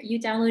sure you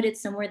download it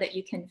somewhere that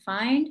you can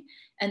find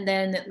and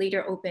then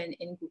later open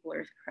in Google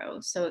Earth Pro.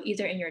 So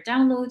either in your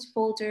downloads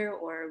folder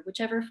or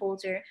whichever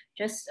folder,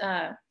 just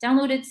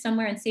download it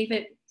somewhere and save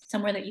it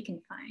somewhere that you can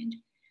find.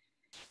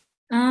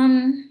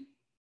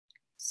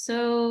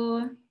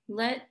 So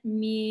let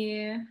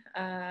me,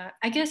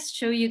 I guess,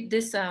 show you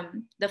this,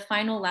 the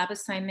final lab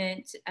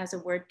assignment as a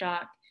Word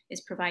doc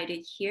is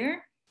provided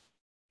here.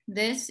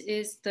 This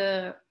is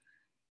the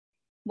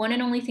one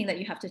and only thing that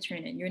you have to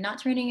turn in. You're not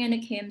turning in a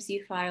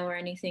KMZ file or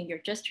anything.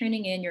 You're just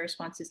turning in your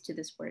responses to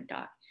this Word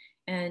doc.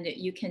 And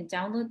you can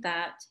download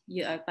that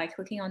by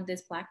clicking on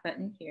this black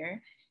button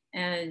here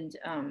and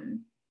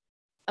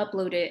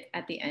upload it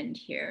at the end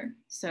here.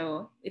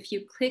 So if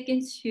you click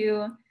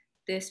into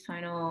this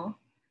final,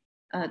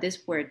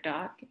 this Word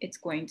doc, it's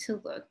going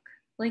to look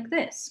like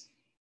this.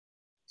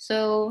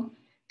 So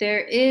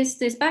there is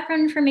this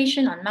background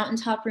information on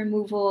mountaintop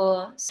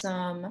removal,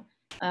 some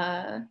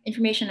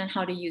information on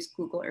how to use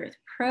Google Earth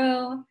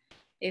Pro.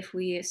 If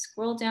we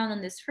scroll down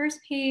on this first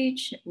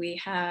page, we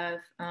have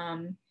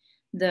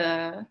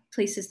the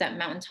places that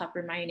mountaintop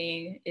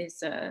remining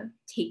is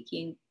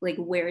taking, like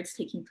where it's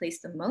taking place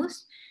the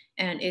most.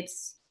 And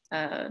it's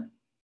a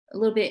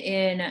little bit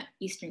in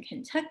Eastern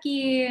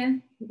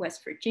Kentucky,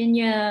 West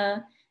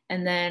Virginia,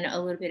 and then a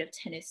little bit of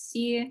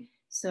Tennessee.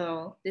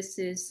 So this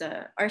is,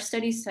 our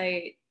study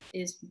site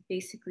is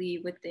basically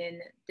within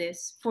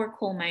this, for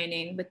coal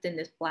mining, within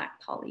this black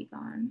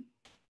polygon.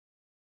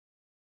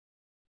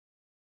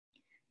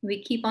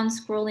 We keep on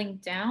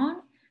scrolling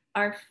down.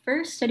 Our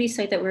first study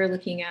site that we're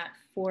looking at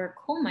for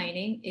coal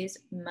mining is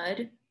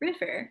Mud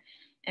River.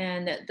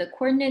 And the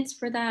coordinates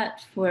for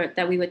that,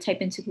 that we would type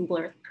into Google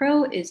Earth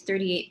Pro is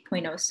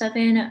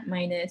 38.07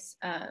 minus,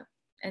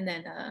 and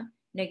then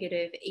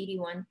negative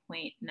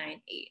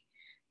 81.98.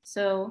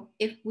 So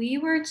if we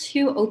were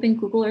to open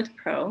Google Earth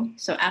Pro,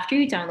 so after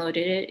you downloaded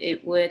it,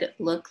 it would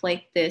look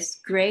like this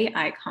gray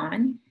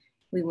icon.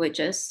 We would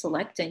just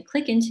select and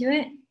click into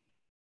it.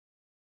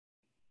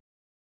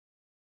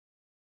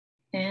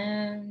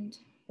 And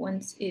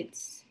once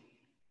it's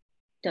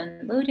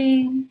done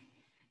loading,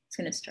 it's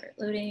going to start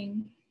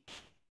loading.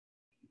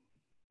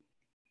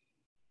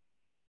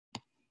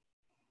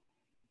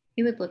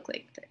 It would look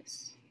like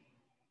this.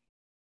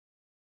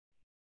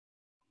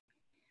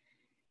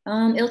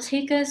 It'll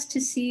take us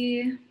to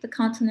see the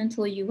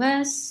continental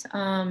US,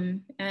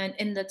 and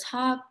in the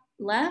top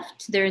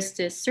left, there's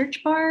this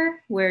search bar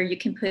where you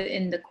can put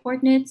in the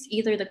coordinates,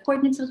 either the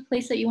coordinates of the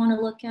place that you want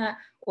to look at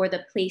or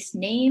the place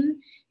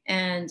name.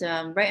 And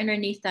right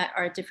underneath that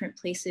are different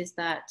places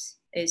that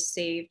is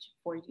saved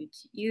for you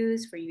to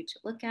use, for you to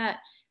look at.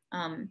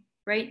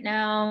 Right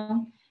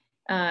now,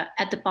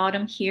 at the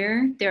bottom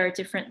here, there are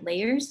different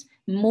layers.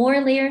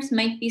 More layers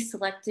might be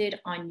selected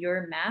on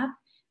your map.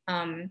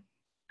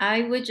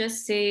 I would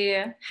just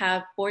say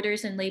have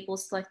borders and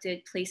labels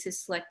selected, places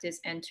selected,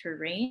 and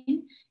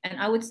terrain. And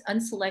I would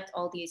unselect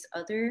all these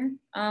other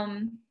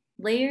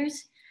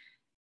layers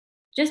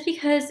just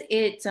because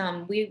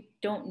we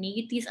don't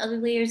need these other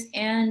layers,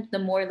 and the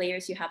more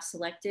layers you have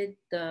selected,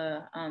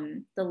 the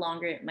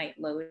longer it might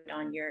load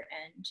on your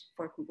end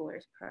for Google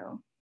Earth Pro.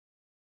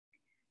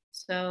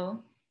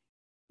 So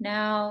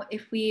now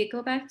if we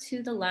go back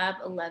to the Lab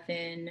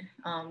 11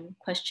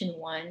 question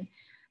 1,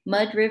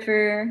 Mud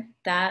River,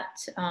 that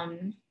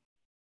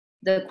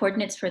the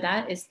coordinates for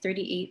that is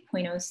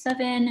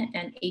 38.07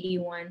 and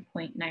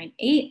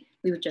 81.98.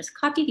 We would just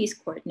copy these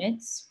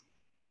coordinates.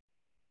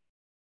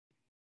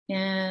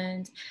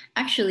 And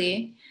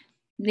actually,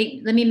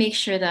 let me make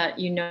sure that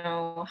you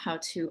know how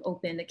to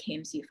open the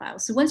KMZ file.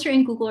 So once you're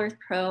in Google Earth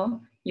Pro,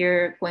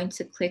 you're going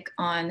to click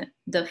on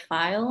the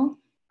File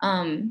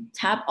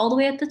tab all the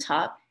way at the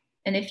top.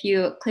 And if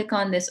you click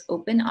on this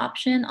Open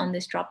option on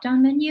this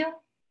drop-down menu,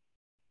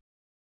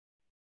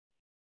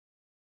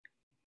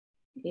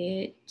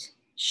 it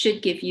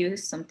should give you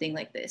something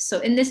like this. So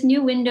in this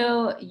new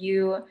window,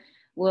 you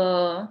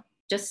will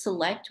just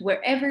select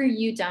wherever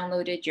you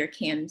downloaded your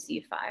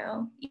KMZ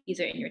file,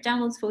 either in your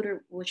downloads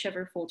folder,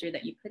 whichever folder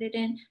that you put it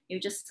in. You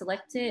just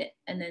select it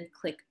and then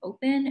click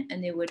open,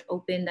 and it would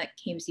open that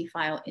KMZ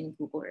file in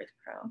Google Earth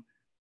Pro.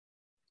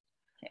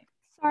 Okay.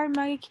 Sorry,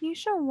 Maggie, can you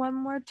show one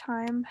more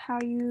time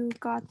how you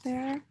got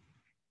there?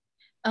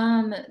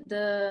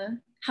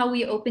 How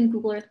we open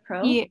Google Earth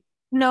Pro? Yeah.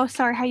 No,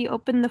 sorry, how you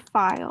open the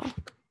file.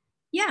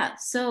 Yeah,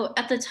 so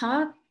at the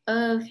top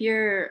of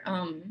your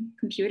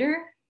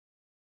computer,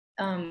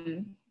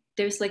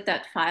 there's like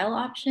that file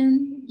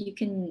option. You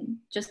can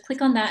just click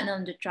on that, and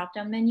on the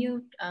drop-down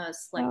menu,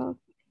 select. Oh.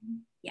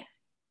 Yeah.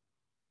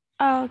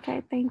 Oh,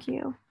 okay, thank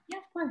you. Yeah,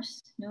 of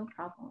course, no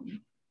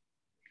problem.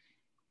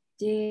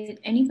 Did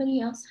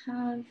anybody else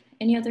have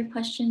any other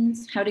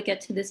questions? How to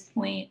get to this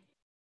point?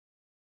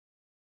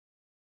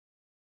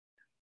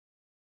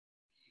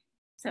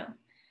 So,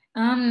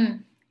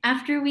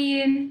 after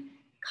we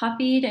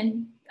copied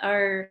and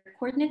our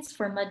coordinates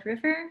for Mud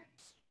River,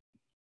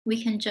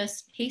 we can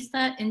just paste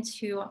that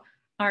into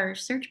our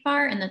search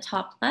bar in the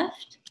top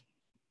left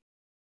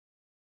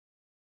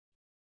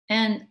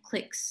and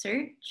click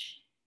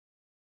search.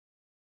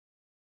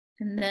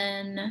 And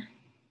then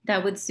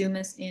that would zoom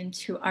us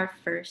into our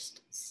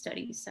first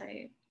study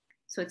site.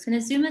 So it's going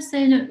to zoom us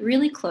in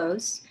really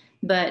close,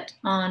 but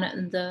on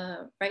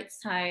the right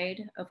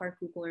side of our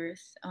Google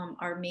Earth,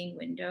 our main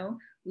window,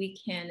 we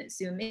can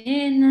zoom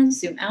in,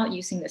 zoom out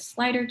using the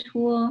slider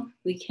tool.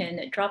 We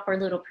can drop our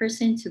little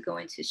person to go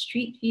into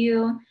Street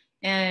View,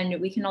 and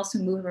we can also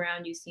move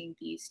around using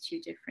these two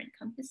different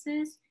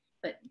compasses.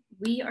 But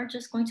we are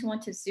just going to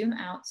want to zoom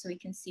out so we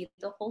can see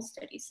the whole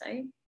study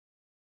site,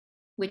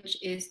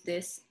 which is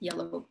this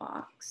yellow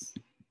box.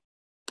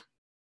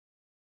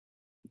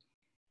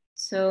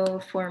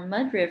 So for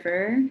Mud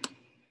River,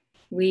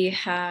 we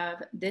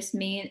have this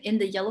main, in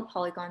the yellow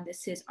polygon,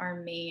 this is our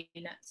main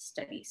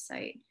study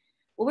site.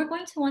 What we're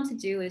going to want to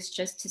do is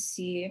just to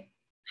see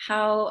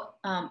how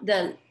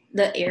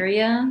the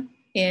area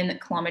in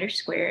kilometers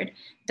squared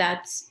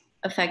that's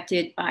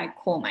affected by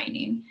coal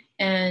mining.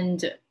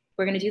 And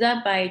we're going to do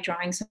that by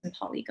drawing some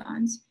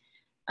polygons.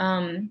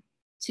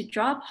 To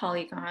draw a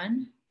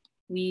polygon,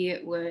 we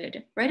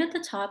would, right at the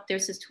top,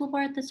 there's this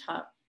toolbar at the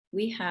top.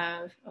 We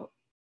have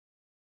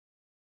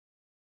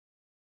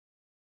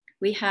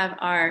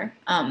our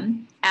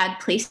add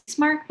place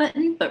mark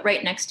button, but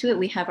right next to it,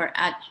 we have our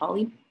add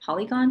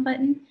polygon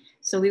button.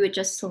 So we would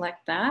just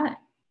select that.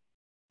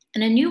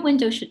 And a new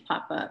window should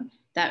pop up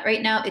that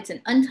right now it's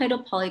an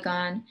untitled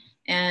polygon.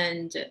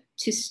 And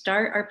to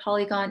start our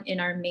polygon in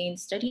our main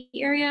study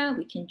area,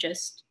 we can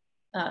just,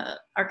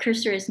 our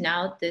cursor is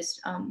now this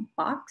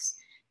box,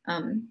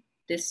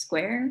 this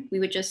square. We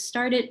would just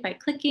start it by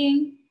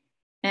clicking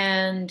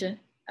and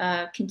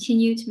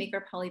continue to make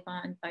our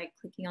polygon by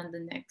clicking on the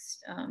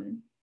next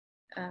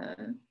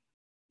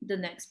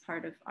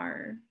part of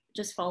our,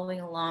 just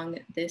following along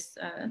this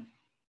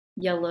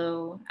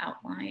yellow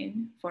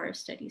outline for our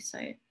study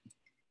site.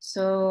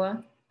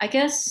 So I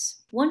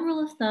guess one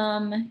rule of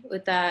thumb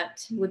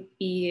that would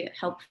be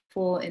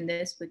helpful in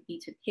this would be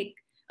to pick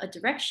a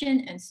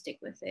direction and stick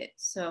with it.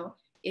 So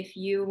if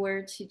you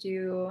were to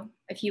do,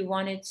 if you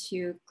wanted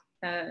to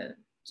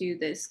do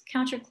this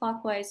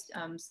counterclockwise,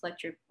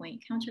 select your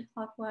point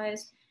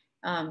counterclockwise,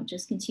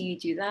 just continue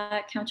to do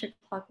that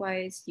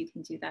counterclockwise. You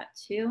can do that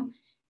too.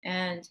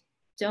 And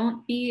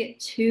don't be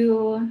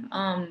too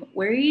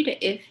worried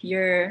if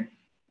your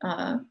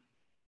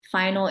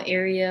final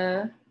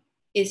area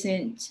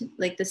isn't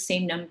like the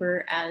same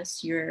number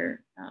as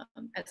your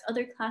as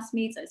other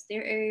classmates, as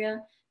their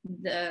area.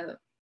 The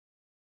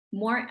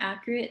more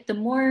accurate, the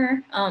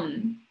more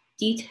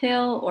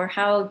detail, or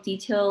how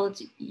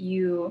detailed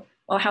you,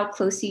 or how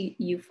closely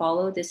you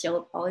follow this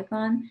yellow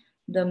polygon,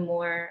 the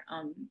more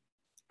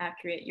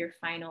accurate your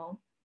final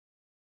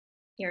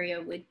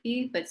area would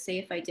be. But say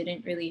if I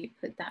didn't really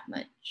put that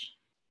much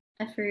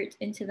effort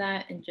into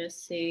that and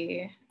just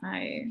say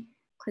I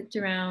clicked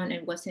around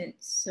and wasn't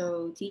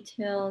so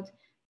detailed,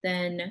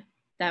 then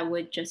that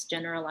would just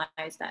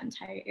generalize that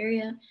entire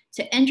area.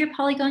 To end your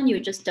polygon, you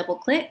would just double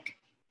click,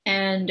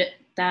 and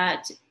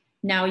that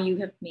now you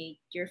have made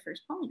your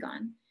first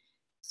polygon.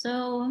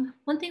 So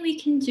one thing we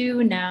can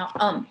do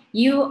now,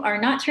 you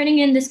are not turning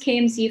in this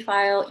KMZ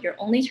file, you're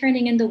only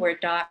turning in the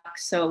Word doc.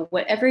 So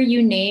whatever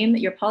you name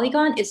your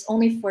polygon is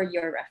only for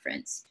your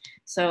reference.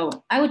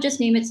 So I would just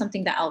name it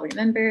something that I'll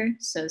remember.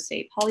 So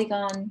say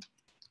polygon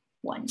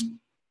 1.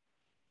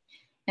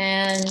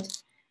 And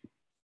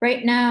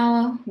right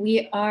now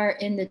we are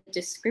in the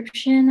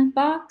description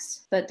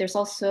box, but there's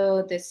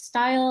also this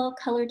style,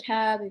 color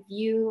tab,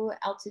 view,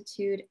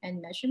 altitude,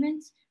 and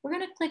measurements. We're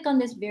gonna click on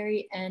this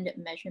very end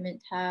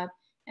measurement tab,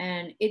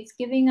 and it's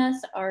giving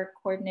us our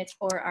coordinates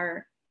or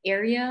our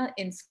area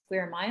in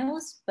square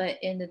miles, but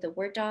in the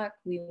Word doc,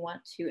 we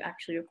want to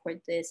actually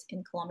record this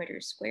in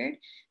kilometers squared.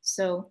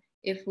 So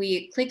if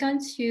we click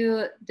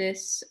onto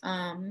this,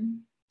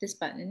 this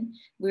button,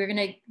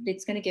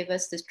 it's gonna give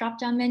us this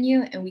drop-down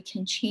menu, and we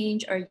can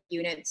change our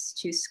units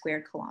to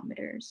square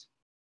kilometers.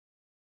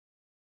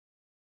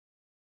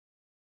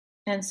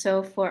 And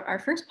so for our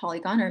first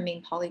polygon, our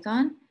main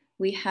polygon,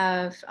 we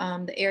have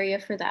the area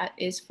for that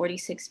is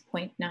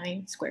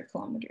 46.9 square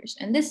kilometers.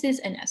 And this is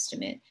an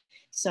estimate.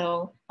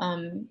 So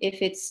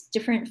if it's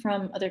different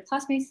from other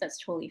classmates,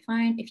 that's totally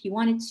fine. If you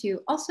wanted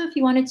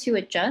to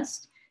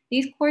adjust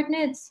these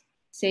coordinates,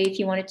 say if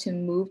you wanted to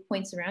move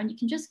points around, you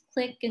can just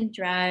click and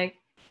drag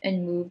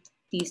and move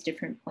these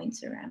different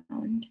points around.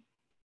 And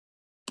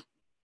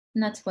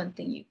that's one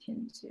thing you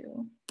can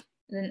do.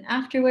 And then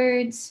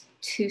afterwards,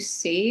 to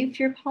save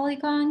your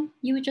polygon,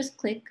 you would just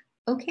click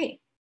OK.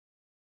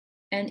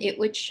 And it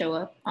would show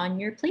up on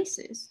your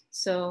places.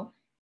 So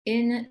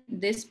in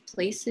this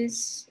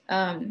places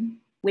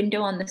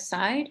window on the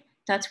side,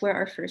 that's where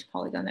our first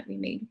polygon that we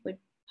made would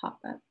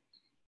pop up.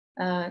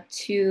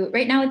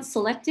 Right now it's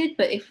selected,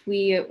 but if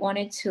we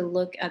wanted to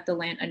look at the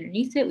land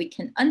underneath it, we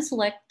can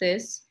unselect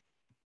this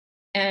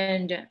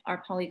and our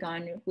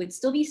polygon would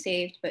still be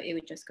saved, but it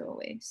would just go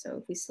away. So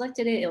if we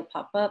selected it, it'll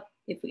pop up.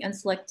 If we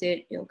unselect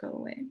it, it'll go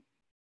away.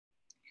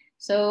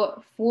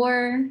 So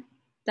for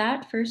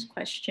that first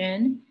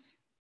question,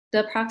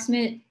 the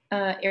approximate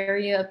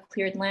area of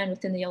cleared land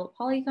within the yellow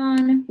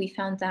polygon, we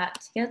found that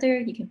together.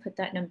 You can put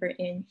that number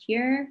in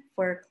here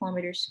for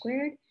kilometers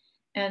squared.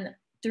 And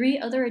 3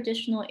 other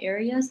additional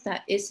areas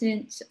that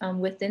isn't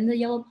within the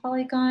yellow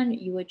polygon,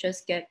 you would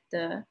just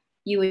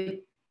you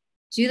would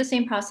do the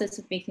same process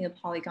of making a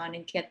polygon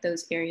and get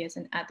those areas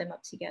and add them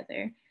up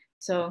together.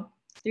 So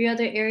 3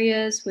 other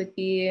areas would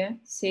be,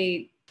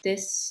 say,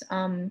 this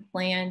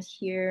land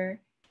here,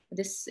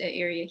 this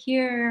area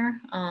here,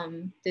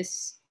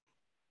 this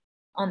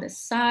on the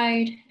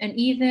side, and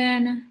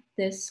even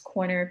this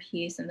corner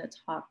piece in the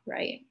top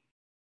right.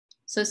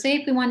 So say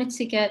if we wanted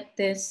to get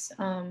this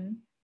land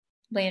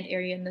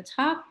area in the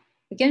top,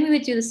 again, we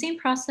would do the same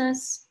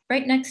process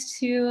right next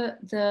to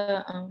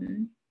the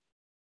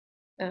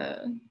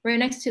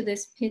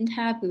this pin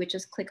tab. We would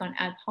just click on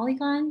add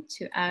polygon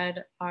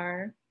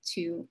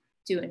to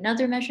do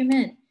another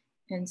measurement,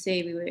 and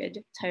say we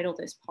would title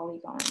this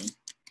polygon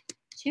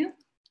 2.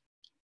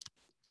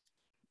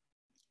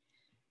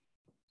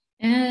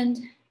 And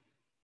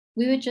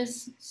we would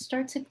just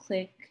start to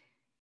click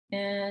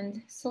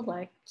and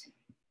select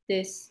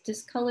this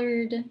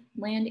discolored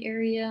land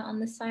area on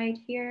the side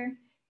here,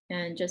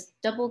 and just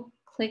double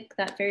click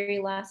that very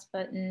last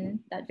button,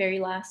 that very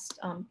last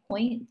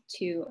point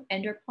to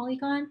end our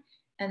polygon.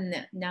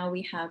 And now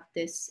we have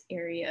this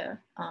area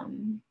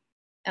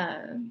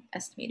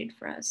estimated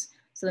for us.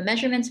 So the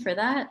measurements for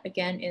that,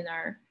 again, in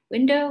our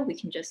window, we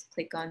can just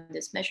click on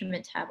this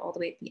measurement tab all the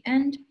way at the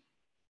end.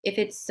 If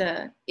it's,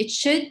 it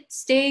should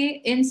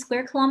stay in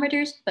square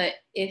kilometers, but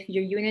if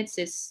your units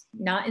is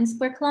not in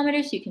square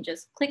kilometers, you can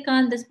just click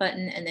on this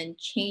button and then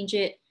change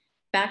it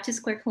back to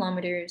square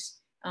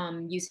kilometers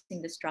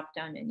using this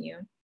drop-down menu.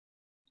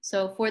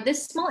 So for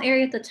this small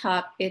area at the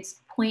top,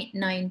 it's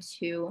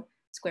 0.92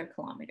 square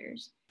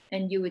kilometers.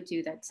 And you would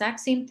do that exact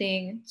same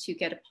thing to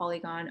get a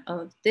polygon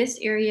of this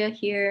area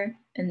here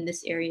and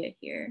this area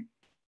here.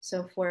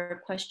 So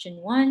for question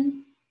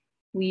 1,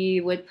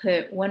 we would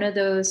put one of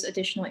those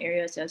additional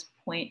areas as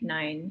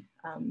 0.9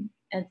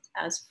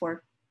 as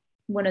for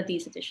one of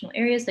these additional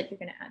areas that you're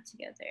going to add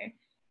together.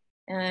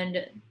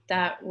 And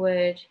that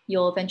would,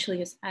 you'll eventually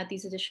just add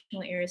these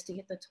additional areas to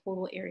get the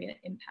total area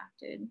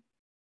impacted.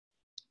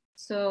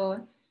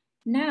 So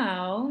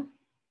now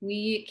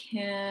we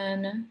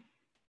can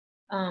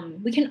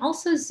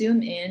also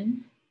zoom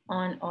in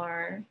on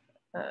our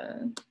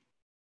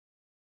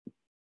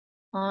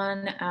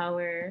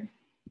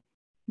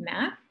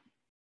map.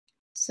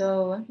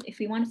 So if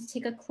we wanted to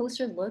take a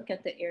closer look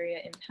at the area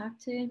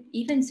impacted,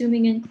 even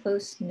zooming in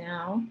close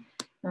now,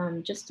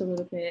 just a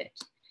little bit,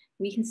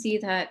 we can see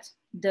that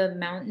the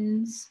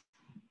mountains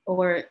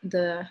or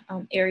the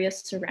areas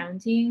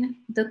surrounding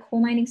the coal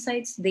mining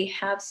sites, they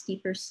have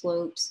steeper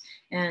slopes.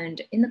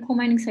 And in the coal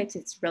mining sites,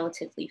 it's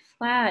relatively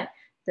flat.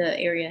 The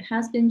area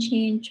has been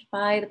changed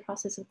by the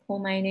process of coal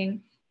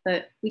mining.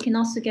 but we can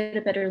also get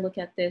a better look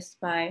at this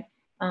by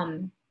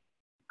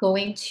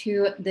going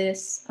to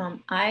this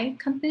eye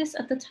compass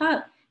at the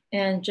top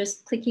and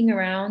just clicking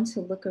around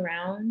to look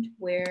around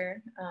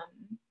where,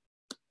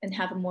 and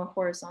have a more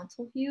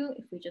horizontal view.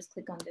 If we just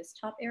click on this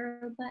top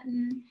arrow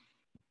button,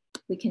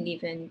 we can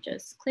even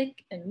just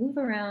click and move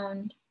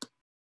around.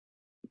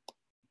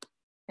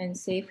 And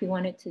say if we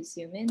wanted to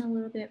zoom in a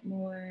little bit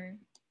more,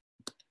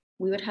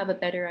 we would have a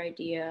better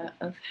idea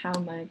of how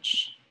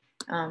much,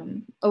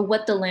 or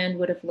what the land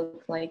would have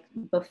looked like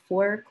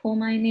before coal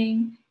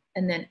mining,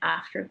 and then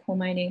after coal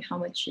mining, how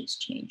much it's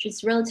changed.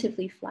 It's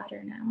relatively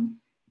flatter now.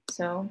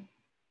 So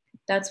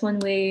that's one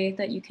way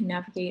that you can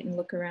navigate and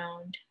look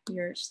around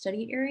your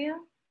study area.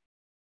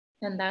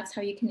 And that's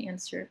how you can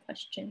answer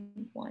question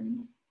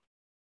 1.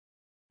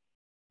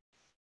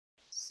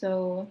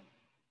 So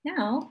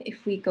now,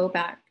 if we go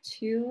back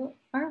to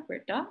our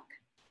Word doc,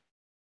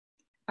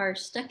 our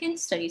second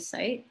study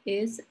site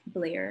is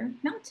Blair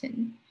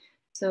Mountain.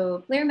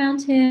 So Blair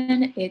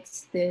Mountain,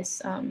 it's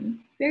this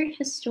very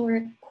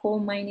historic coal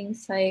mining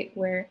site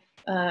where,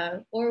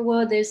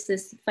 there's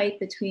this fight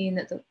between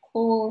the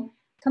coal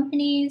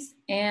companies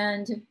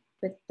and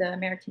with the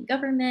American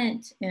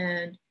government,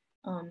 and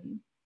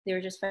they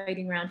were just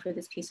fighting around for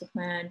this piece of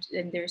land,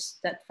 and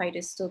that fight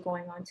is still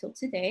going on till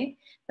today.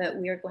 But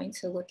we are going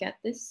to look at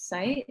this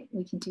site.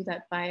 We can do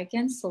that by,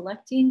 again,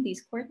 selecting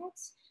these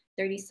coordinates,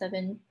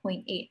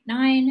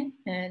 37.89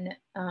 and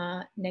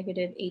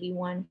negative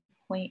 81.84.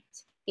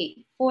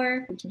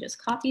 We can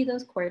just copy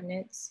those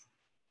coordinates,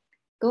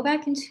 go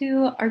back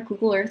into our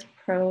Google Earth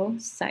Pro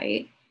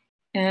site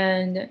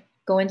and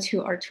go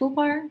into our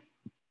toolbar,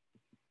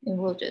 and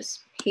we'll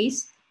just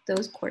paste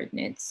those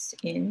coordinates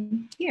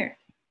in here.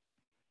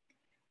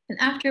 And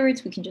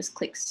afterwards, we can just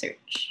click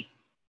search,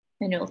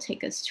 and it'll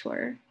take us to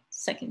our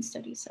second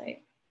study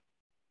site.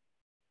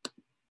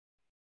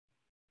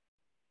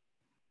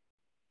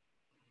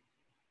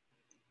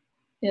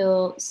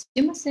 It'll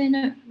zoom us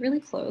in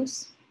really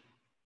close,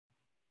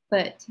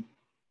 but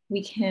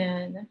we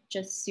can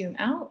just zoom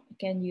out,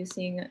 again,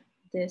 using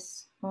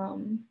this,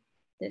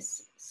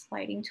 this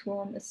sliding tool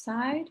on the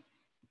side.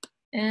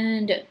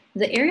 And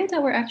the area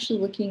that we're actually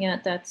looking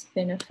at that's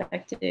been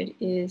affected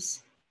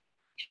is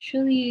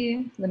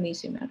actually, let me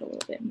zoom out a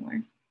little bit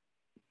more.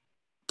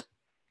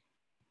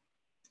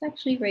 It's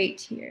actually right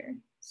here.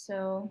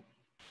 So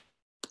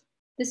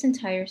this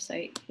entire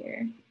site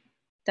here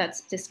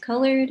that's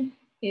discolored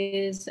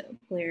is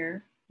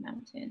Blair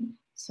Mountain.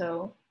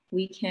 So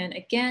we can,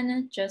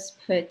 again, just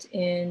put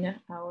in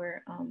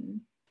our,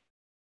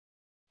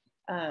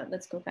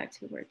 let's go back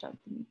to Word doc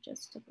and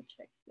just double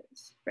check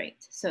this. Right,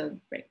 so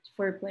right,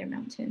 for Blair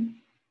Mountain.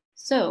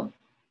 So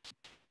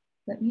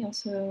let me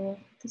also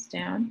put this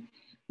down.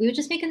 We would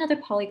just make another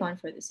polygon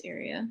for this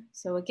area.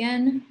 So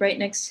again, right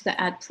next to the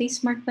Add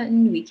Place Mark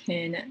button, we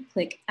can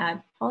click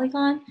Add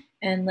Polygon,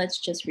 and let's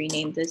just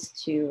rename this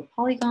to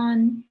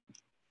Polygon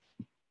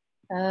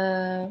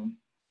Blair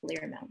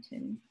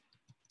Mountain.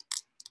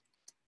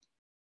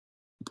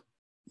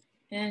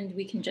 And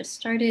we can just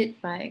start it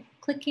by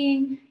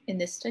clicking in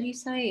this study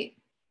site,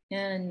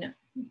 and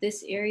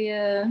this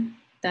area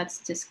that's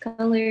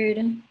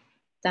discolored,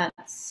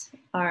 that's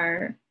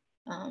our,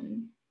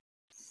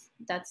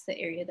 that's the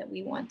area that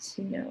we want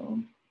to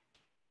know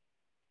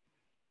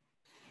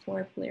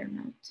for Blair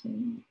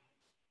Mountain.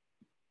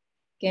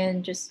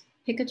 Again, just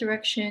pick a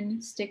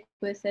direction, stick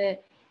with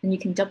it, and you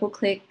can double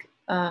click,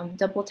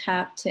 double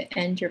tap to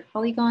end your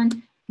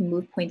polygon, and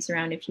move points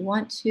around if you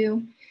want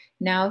to.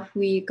 Now, if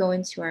we go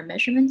into our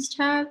measurements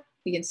tab,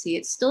 we can see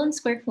it's still in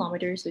square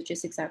kilometers, which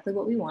is exactly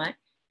what we want.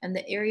 And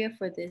the area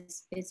for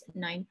this is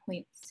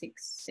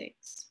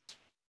 9.66.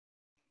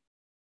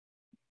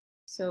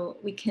 So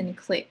we can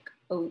click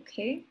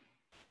OK,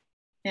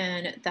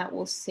 and that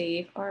will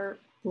save our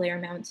Blair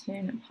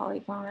Mountain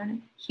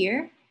polygon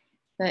here.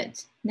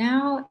 But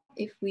now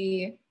if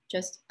we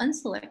just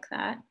unselect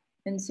that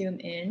and zoom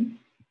in,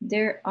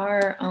 there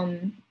are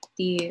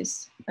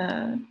these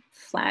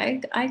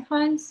flag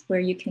icons where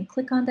you can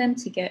click on them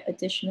to get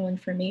additional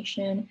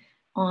information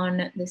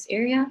on this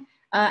area.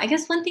 I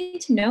guess one thing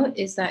to note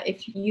is that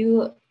if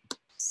you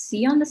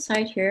see on the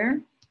side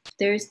here,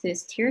 there's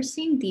this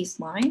terracing, these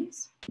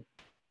lines.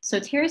 So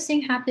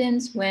terracing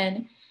happens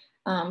when,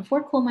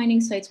 for coal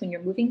mining sites, when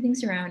you're moving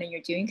things around and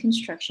you're doing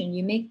construction,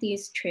 you make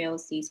these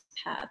trails, these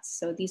paths.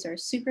 So these are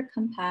super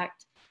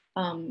compact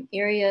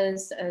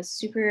areas,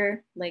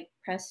 super like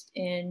pressed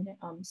in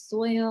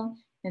soil,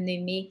 and they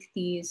make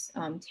these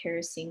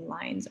terracing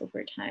lines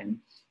over time.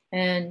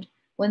 And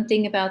one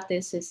thing about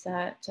this is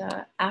that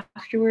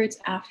afterwards,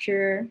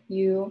 after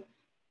you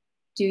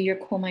do your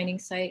coal mining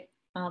site,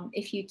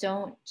 if you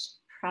don't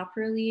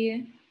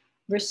properly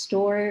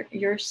restore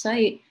your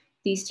site,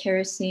 these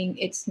terracing,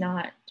 it's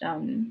not,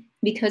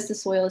 because the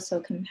soil is so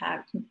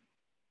compact,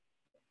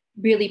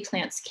 really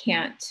plants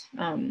can't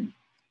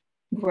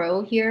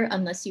grow here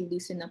unless you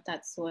loosen up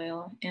that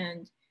soil.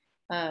 And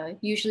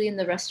usually in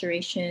the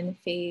restoration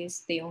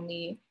phase, they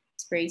only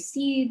spray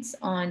seeds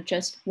on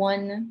just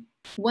one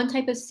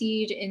type of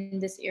seed in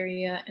this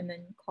area and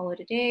then call it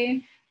a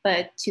day.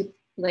 But to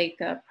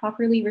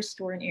properly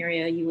restore an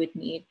area, you would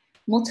need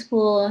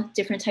multiple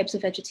different types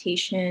of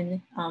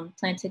vegetation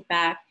planted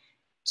back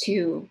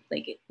to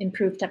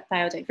improve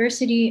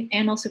biodiversity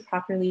and also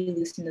properly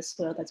loosen the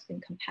soil that's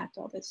been compact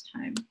all this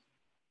time.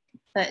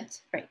 But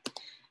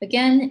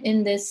again,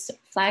 in this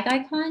flag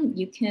icon,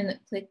 you can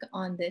click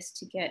on this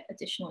to get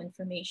additional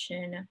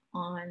information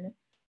on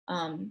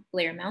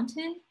Blair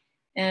Mountain.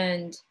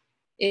 And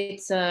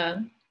it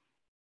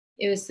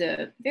was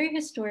a very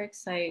historic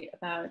site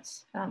about,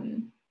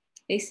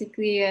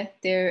 basically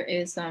there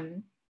is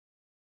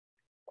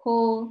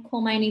coal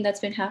mining that's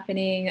been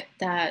happening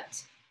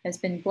that has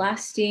been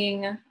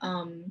blasting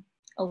a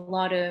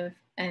lot of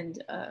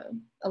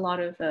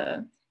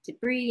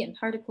debris and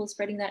particles,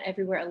 spreading that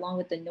everywhere, along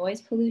with the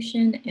noise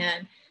pollution,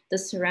 and the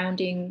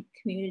surrounding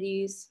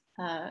communities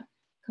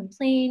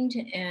complained,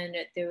 and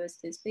there was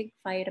this big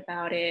fight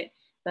about it.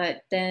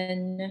 But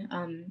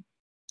then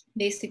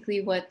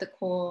basically what the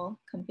coal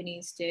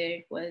companies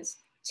did was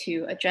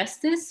to address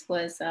this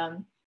was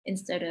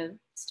instead of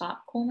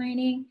stop coal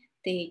mining,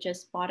 they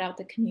just bought out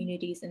the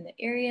communities in the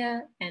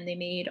area, and they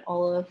made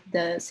all of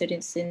the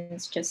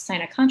citizens just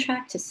sign a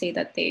contract to say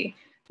that they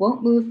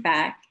won't move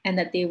back and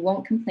that they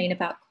won't complain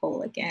about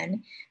coal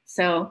again.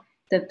 So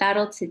the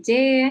battle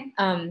today,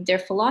 their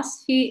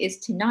philosophy is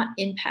to not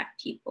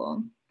impact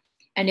people.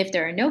 And if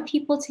there are no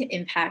people to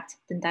impact,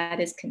 then that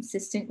is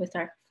consistent with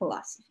our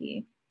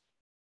philosophy.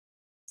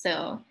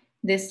 So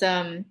this,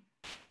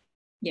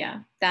 yeah,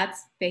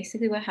 that's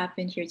basically what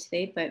happened here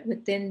today. But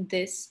within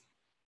this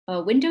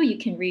window, you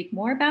can read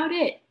more about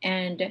it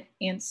and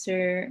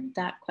answer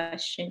that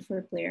question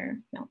for Blair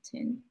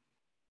Mountain.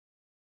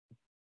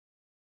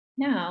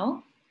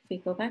 Now, if we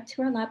go back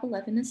to our Lab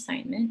 11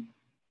 assignment,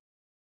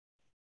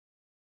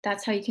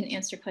 that's how you can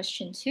answer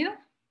question 2.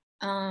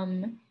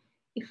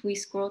 If we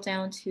scroll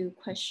down to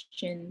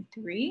question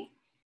 3,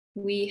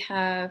 we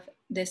have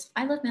this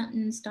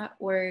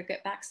ilovemountains.org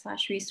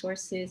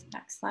 /resources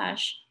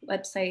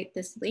 /website,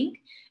 this link.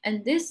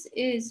 And this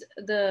is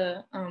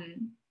the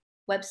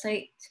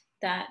website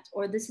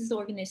this is the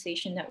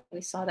organization that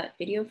we saw that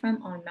video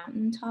from on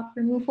mountaintop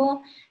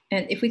removal.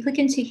 And if we click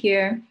into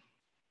here,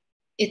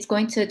 it's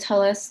going to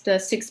tell us the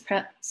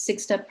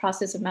six-step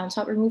process of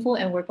mountaintop removal,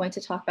 and we're going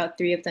to talk about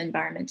 3 of the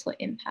environmental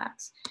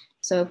impacts.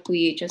 So if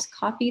we just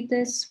copied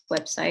this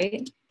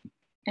website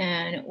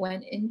and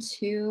went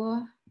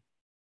to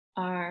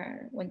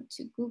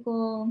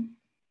Google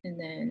and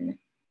then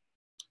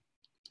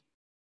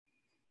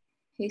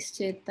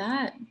pasted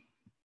that,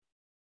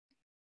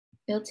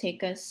 it'll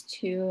take us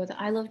to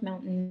the I Love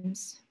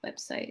Mountains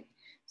website.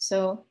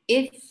 So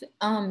if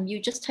you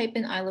just type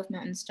in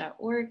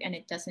ilovemountains.org and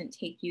it doesn't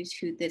take you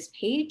to this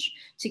page,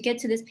 to get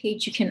to this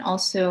page, you can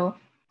also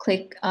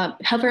click,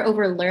 hover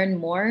over Learn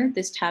More,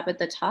 this tab at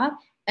the top,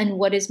 and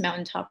what is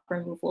mountaintop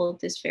removal,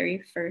 this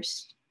very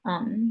first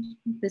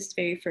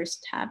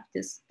tab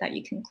that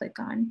you can click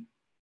on.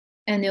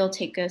 And it'll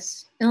take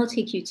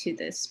you to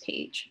this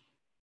page.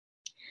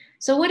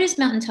 So what is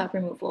mountaintop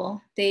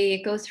removal?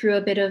 They go through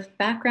a bit of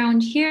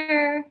background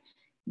here.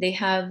 They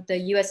have the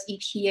US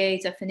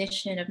EPA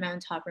definition of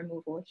mountaintop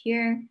removal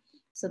here.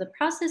 So the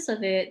process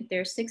of it, there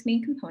are 6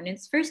 main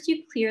components. First,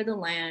 you clear the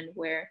land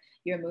where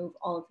you remove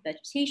all of the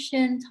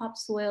vegetation,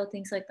 topsoil,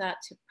 things like that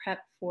to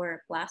prep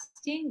for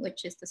blasting,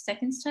 which is the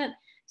second step.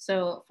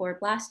 So for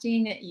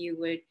blasting, you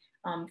would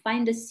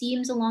find the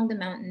seams along the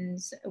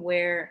mountains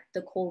where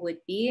the coal would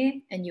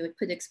be, and you would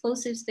put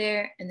explosives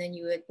there, and then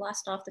you would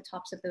blast off the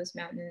tops of those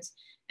mountains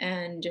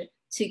and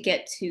to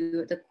get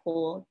to the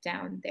coal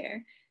down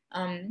there.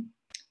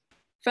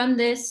 From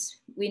this,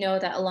 we know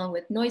that along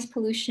with noise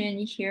pollution,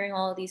 hearing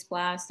all of these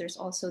blasts, there's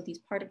also these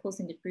particles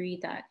and debris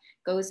that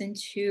goes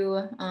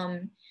into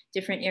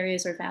different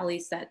areas or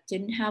valleys that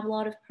didn't have a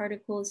lot of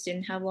particles,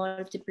 didn't have a lot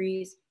of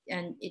debris,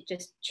 and it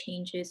just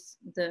changes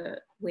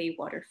the way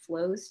water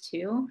flows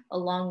too.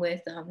 Along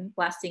with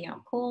blasting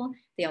out coal,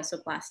 they also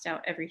blast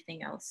out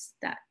everything else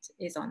that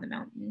is on the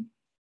mountain.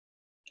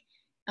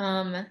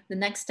 The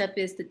next step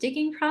is the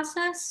digging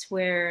process,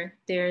 where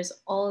there's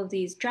all of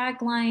these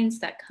drag lines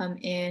that come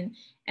in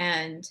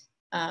and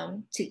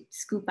to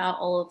scoop out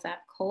all of that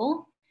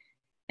coal.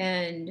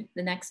 And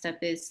the next step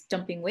is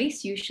dumping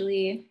waste.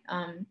 Usually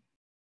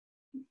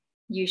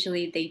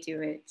they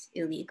do it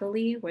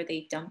illegally, where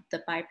they dump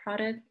the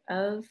byproduct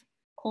of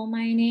coal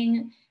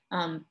mining.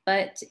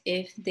 But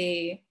if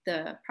the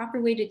proper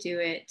way to do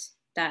it,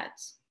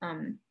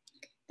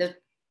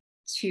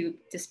 to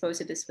dispose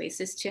of this waste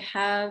is to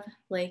have,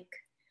 like,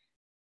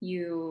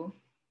 you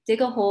dig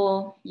a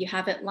hole, you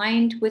have it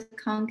lined with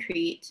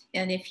concrete,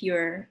 and if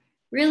you're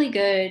really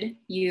good,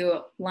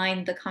 you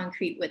line the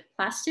concrete with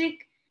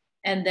plastic,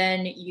 and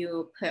then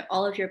you put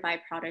all of your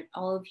byproduct,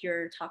 all of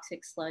your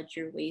toxic sludge,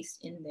 your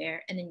waste in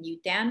there, and then you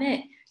dam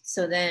it.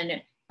 So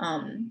then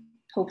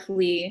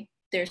hopefully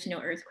there's no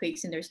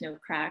earthquakes and there's no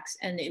cracks,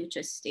 and it would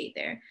just stay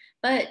there.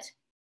 But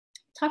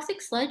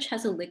toxic sludge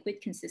has a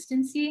liquid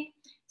consistency.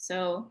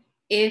 So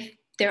if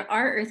there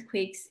are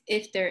earthquakes,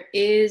 if there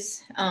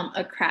is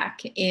a crack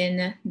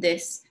in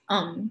this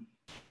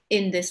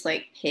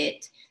like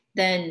pit,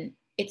 then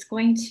it's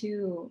going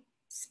to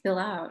spill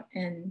out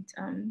and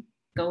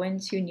go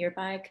into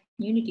nearby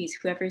communities,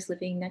 whoever's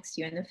living next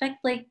to you, and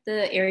affect like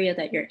the area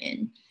that you're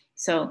in.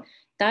 So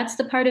that's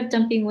the part of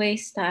dumping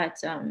waste that,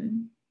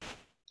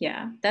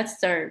 yeah,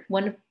 that's our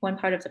one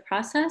part of the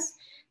process.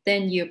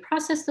 Then you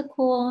process the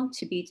coal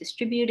to be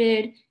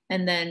distributed,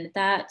 and then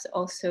that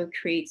also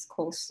creates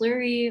coal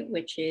slurry,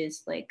 which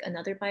is like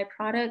another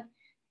byproduct.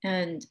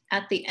 And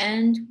at the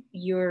end,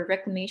 your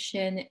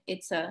reclamation,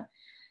 it's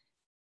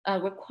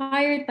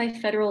required by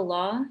federal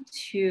law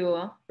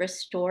to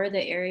restore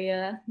the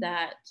area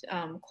that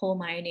coal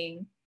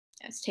mining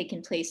has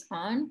taken place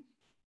on.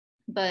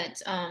 But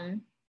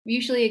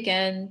usually,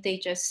 again, they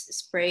just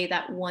spray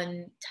that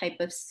one type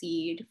of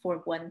seed for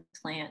one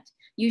plant,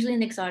 usually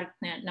an exotic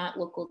plant, not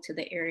local to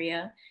the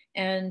area.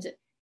 And,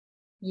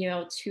 you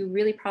know, to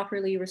really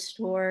properly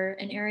restore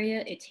an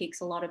area, it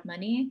takes a lot of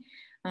money.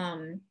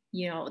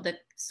 You know, the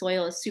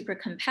soil is super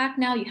compact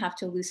now. You have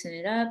to loosen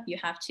it up. You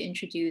have to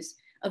introduce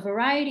a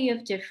variety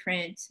of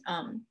different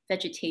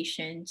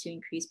vegetation to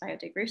increase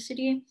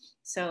biodiversity.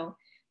 So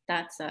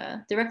that's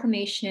the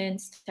reclamation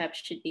step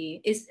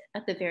is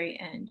at the very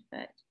end,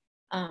 but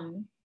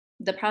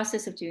the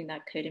process of doing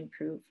that could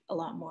improve a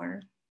lot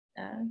more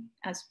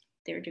as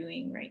they're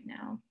doing right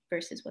now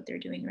versus what they're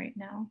doing right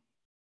now.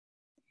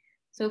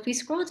 So if we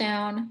scroll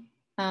down,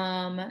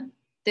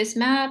 this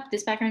map,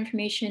 this background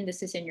information,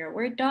 this is in your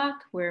Word doc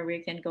where we're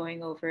again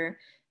going over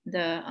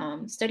the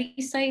study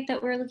site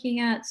that we're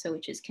looking at, so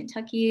which is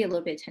Kentucky, a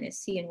little bit of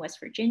Tennessee and West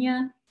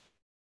Virginia.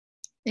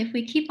 If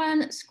we keep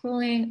on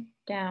scrolling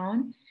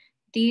down,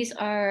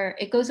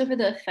 it goes over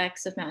the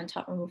effects of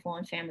mountaintop removal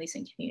on families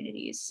and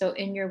communities. So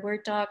in your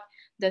Word doc,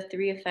 the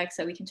 3 effects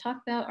that we can talk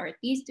about are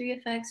these 3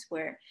 effects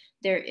where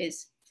there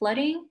is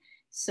flooding.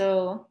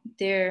 So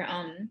there,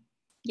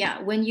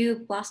 when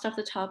you blast off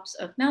the tops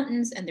of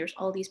mountains and there's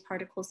all these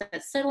particles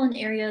that settle in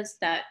areas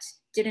that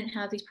didn't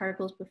have these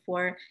particles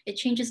before, it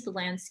changes the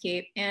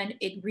landscape and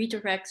it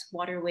redirects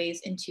waterways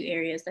into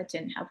areas that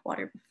didn't have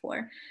water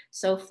before.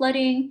 So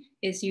flooding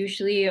is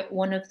usually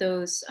one of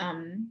those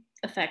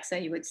effects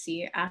that you would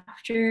see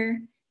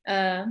after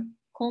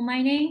coal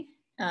mining.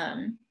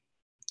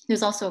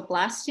 There's also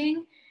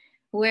blasting,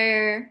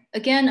 where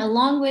again,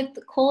 along with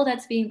the coal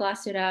that's being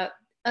blasted out,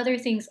 other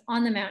things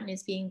on the mountain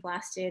is being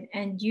blasted,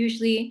 and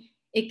usually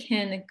it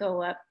can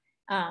go up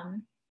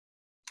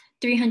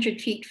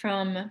 300 feet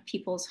from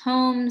people's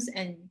homes,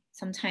 and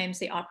sometimes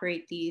they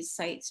operate these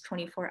sites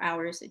 24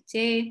 hours a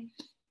day.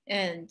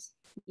 And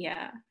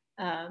yeah,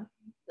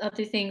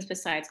 other things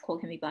besides coal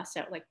can be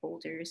blasted out, like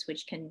boulders,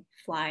 which can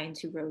fly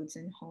into roads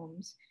and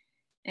homes.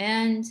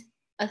 And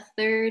a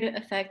third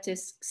effect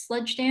is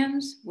sludge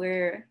dams,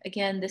 where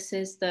again, this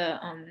is the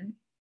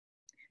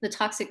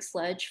toxic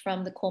sludge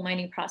from the coal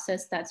mining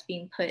process that's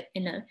being put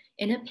in a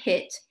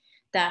pit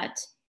that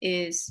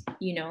is,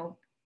 you know,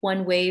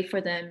 one way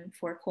for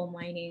coal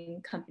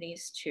mining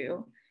companies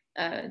to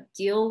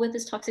deal with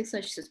this toxic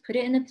sludge. Just put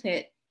it in a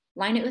pit,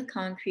 line it with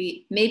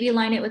concrete, maybe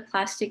line it with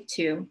plastic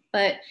too.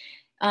 But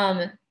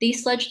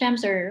these sludge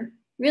dams are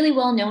really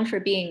well known for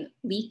being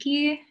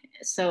leaky.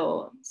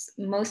 So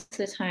most of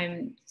the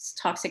time,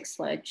 toxic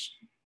sludge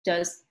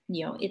does,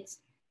 you know,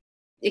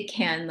 it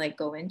can like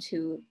go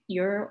into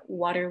your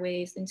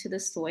waterways, into the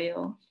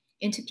soil,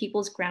 into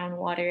people's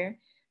groundwater.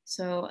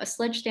 So a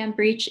sludge dam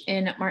breach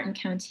in Martin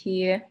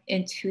County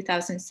in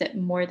 2000 sent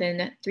more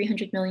than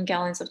 300 million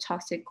gallons of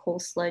toxic coal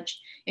sludge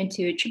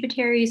into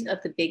tributaries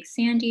of the Big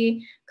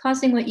Sandy,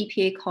 causing what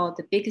EPA called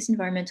the biggest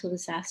environmental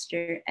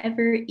disaster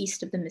ever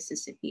east of the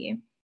Mississippi.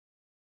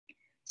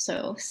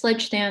 So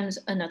sludge dams,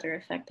 another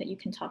effect that you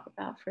can talk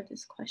about for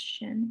this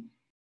question.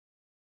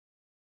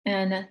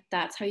 And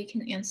that's how you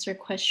can answer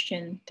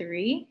question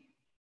 3.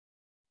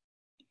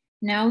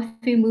 Now, if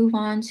we move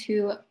on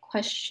to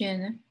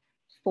question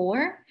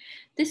 4,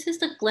 this is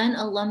the Glen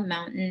Alum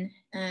Mountain,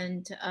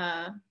 and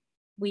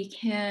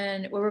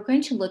we're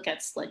going to look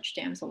at sludge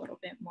dams a little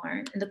bit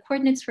more. And the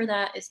coordinates for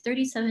that is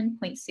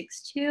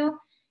 37.62,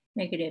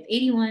 negative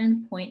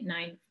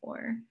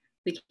 81.94.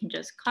 We can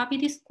just copy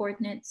these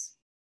coordinates,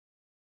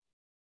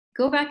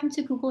 go back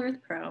into Google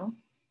Earth Pro,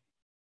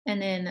 and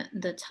then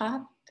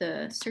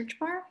the search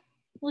bar,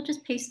 we'll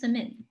just paste them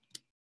in.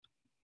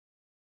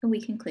 And we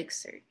can click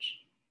search.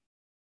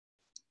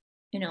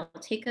 And it'll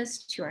take us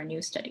to our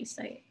new study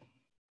site.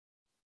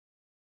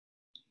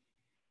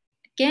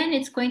 Again,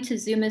 it's going to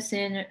zoom us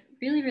in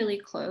really, really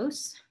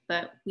close,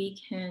 but we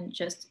can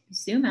just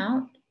zoom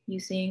out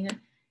using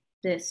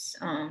these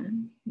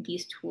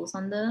tools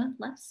on the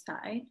left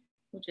side.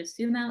 We'll just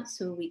zoom out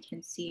so we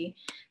can see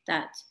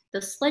that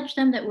the sludge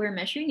dam that we're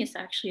measuring is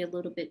actually a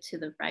little bit to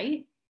the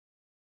right.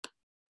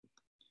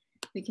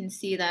 We can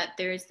see that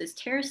there's this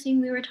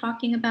terracing we were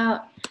talking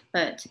about,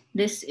 but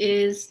this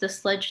is the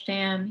sludge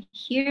dam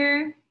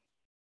here.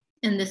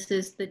 And this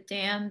is the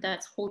dam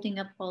that's holding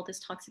up all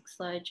this toxic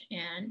sludge,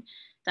 and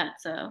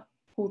that's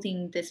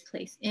holding this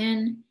place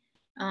in.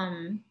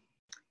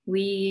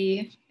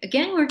 we're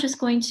just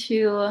going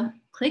to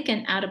click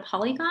and add a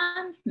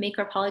polygon, make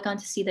our polygon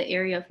to see the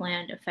area of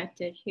land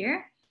affected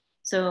here.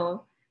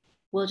 So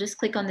we'll just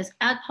click on this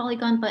add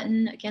polygon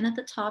button again at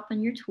the top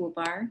on your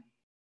toolbar.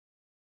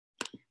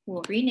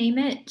 We'll rename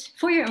it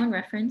for your own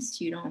reference.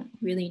 You don't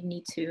really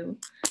need to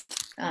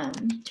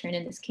turn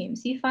in this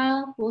KMZ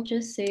file. We'll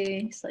just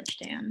say sludge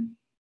dam.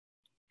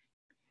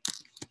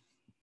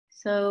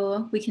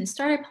 So we can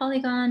start our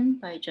polygon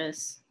by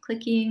just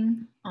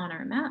clicking on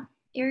our map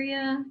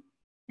area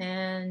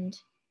and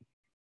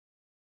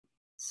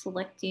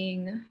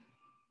selecting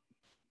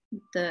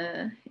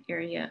the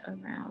area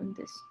around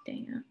this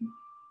dam.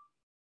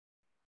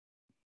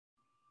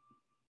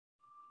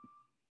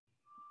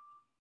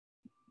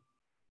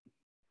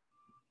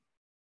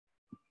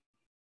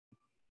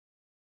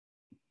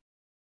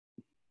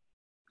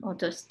 I'll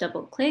just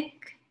double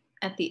click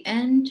at the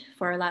end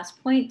for our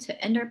last point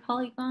to end our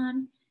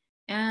polygon.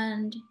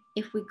 And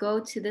if we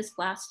go to this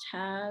last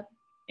tab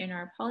in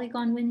our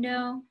polygon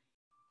window,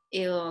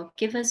 it'll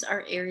give us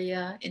our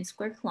area in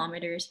square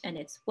kilometers, and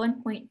it's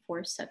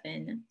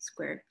 1.47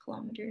 square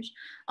kilometers.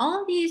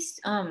 All of these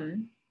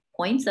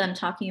points that I'm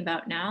talking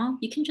about now,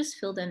 you can just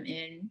fill them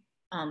in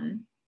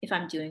if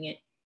I'm doing it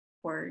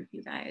for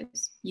you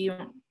guys. You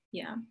don't,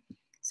 yeah.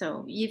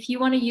 So if you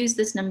want to use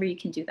this number, you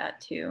can do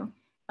that too.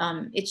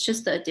 It's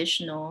just the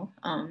additional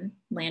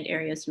land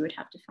areas you would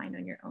have to find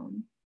on your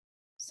own.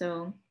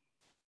 So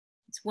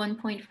it's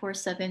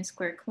 1.47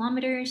 square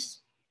kilometers.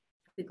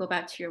 If we go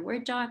back to your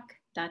Word doc,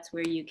 that's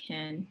where you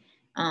can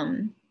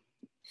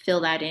fill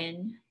that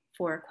in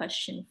for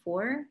question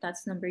 4.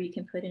 That's the number you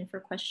can put in for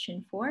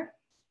question 4.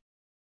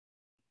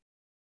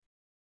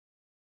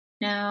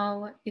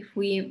 Now, if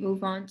we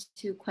move on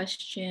to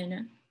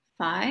question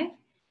 5,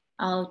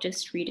 I'll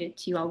just read it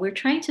to you all. We're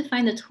trying to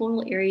find the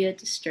total area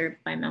disturbed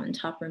by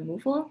mountaintop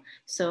removal.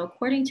 So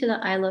according to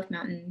the I Love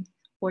Mountain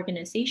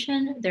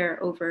organization, there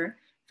are over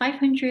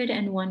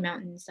 501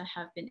 mountains that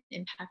have been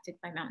impacted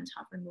by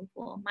mountaintop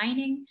removal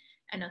mining,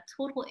 and a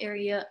total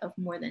area of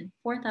more than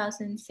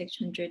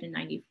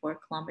 4,694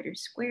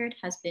 kilometers squared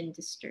has been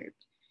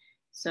disturbed.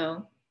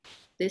 So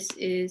this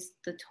is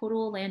the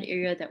total land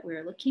area that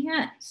we're looking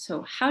at.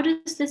 So how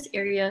does this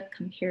area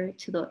compare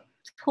to the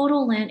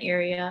total land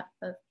area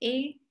of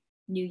A,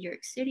 New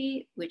York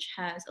City, which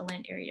has a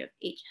land area of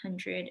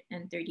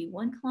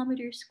 831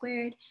 kilometers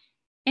squared,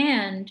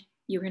 and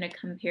you're going to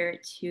compare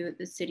it to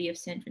the city of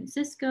San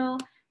Francisco,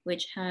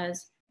 which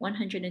has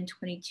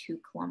 122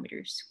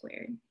 kilometers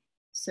squared.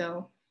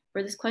 So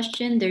for this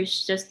question,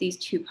 there's just these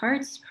two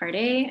parts, part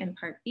A and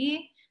part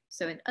B.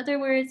 So in other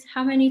words,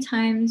 how many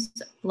times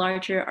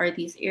larger are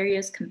these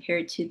areas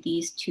compared to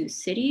these two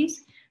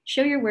cities?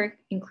 Show your work,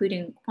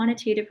 including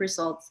quantitative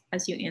results,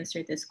 as you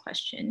answer this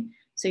question.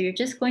 So you're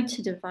just going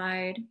to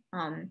divide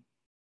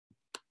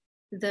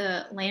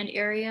the land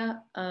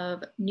area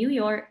of New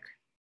York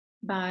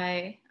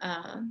by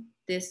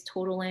this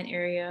total land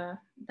area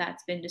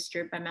that's been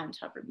disturbed by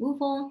mountaintop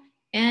removal.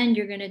 And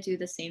you're gonna do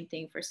the same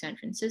thing for San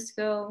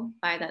Francisco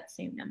by that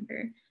same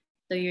number.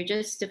 So you're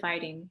just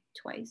dividing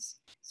twice.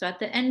 So at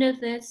the end of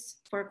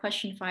this, for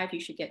question 5, you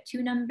should get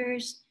 2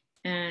 numbers,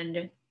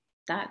 and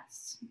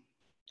that's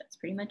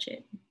pretty much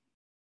it.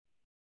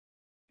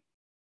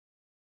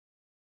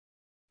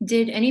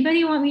 Did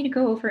anybody want me to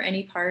go over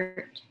any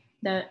part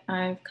that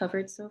I've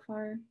covered so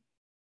far?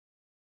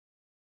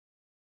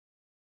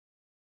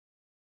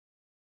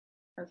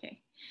 Okay.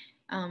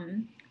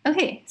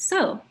 Okay,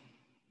 so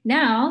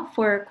now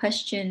for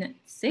question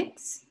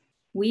 6,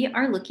 we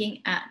are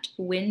looking at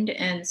wind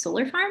and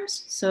solar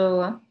farms.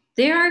 So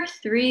there are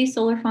 3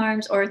 solar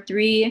farms or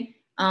 3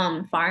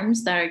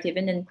 farms that are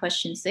given in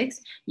question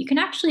 6. You can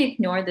actually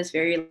ignore this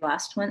very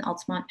last one,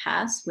 Altamont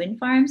Pass wind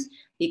farms,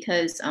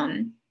 because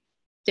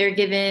they're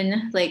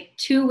given like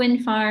 2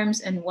 wind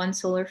farms and 1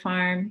 solar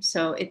farm.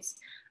 So it's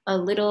a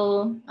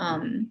little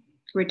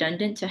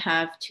redundant to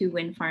have 2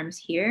 wind farms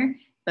here,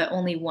 but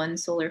only 1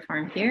 solar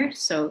farm here.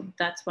 So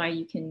that's why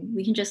we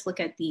can just look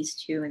at these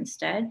 2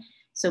 instead.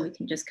 So we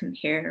can just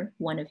compare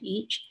 1 of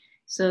each.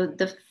 So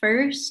the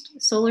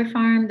first solar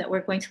farm that we're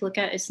going to look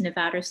at is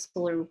Nevada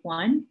Solar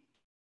 1.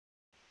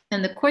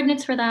 And the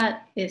coordinates for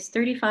that is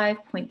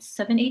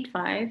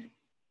 35.785,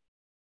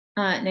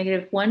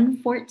 negative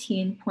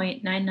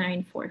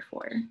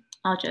 114.9944.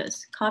 I'll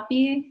just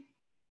copy.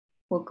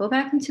 We'll go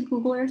back into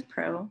Google Earth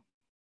Pro.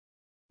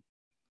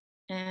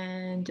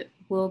 And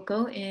we'll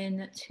go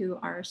into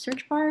our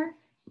search bar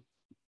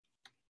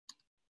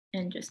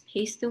and just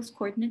paste those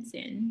coordinates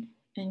in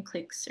and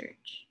click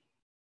search.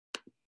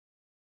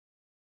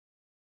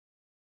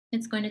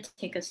 It's going to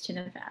take us to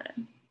Nevada.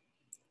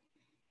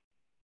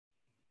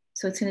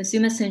 So it's going to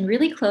zoom us in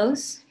really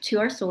close to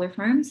our solar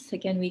farms.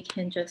 Again, we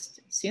can just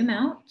zoom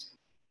out.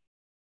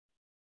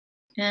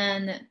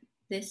 And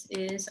this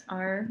is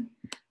our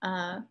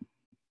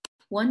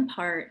one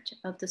part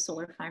of the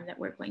solar farm that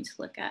we're going to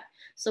look at.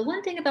 So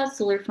one thing about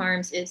solar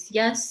farms is,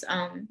 yes,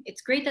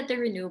 it's great that they're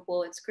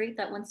renewable. It's great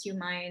that once you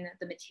mine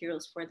the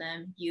materials for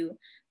them, you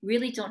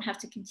really don't have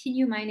to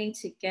continue mining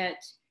to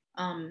get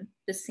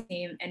the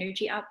same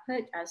energy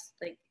output as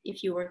like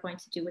if you were going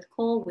to do with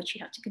coal, which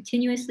you have to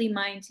continuously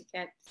mine to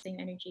get the same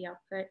energy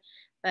output.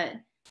 But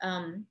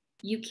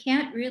you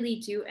can't really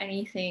do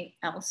anything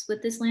else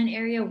with this land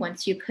area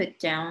once you put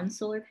down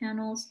solar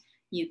panels.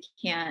 You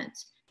can't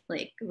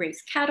like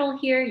raise cattle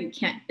here. You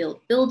can't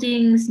build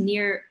buildings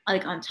near,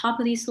 like on top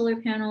of these solar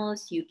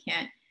panels. You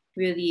can't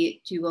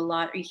really do a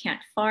lot, or you can't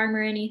farm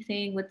or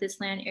anything with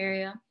this land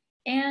area.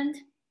 And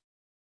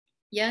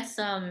yes,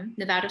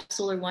 Nevada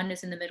Solar One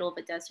is in the middle of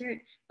a desert,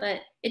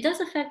 but it does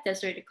affect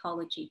desert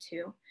ecology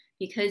too,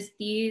 because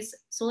these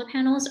solar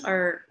panels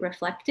are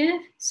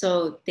reflective,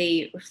 so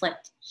they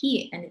reflect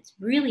heat, and it's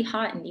really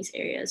hot in these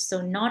areas.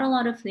 So not a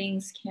lot of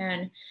things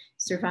can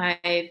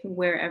survive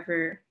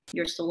wherever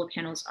your solar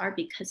panels are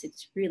because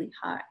it's really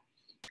hot.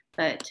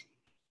 But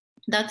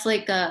that's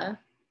like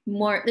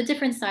more the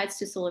different sides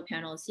to solar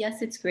panels.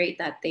 Yes, it's great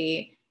that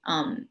they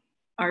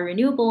are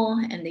renewable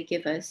and they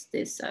give us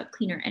this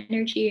cleaner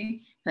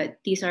energy, but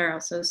these are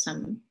also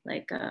some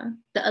like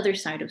the other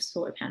side of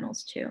solar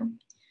panels too.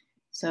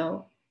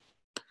 So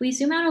if we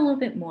zoom out a little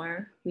bit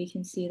more, we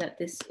can see that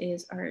this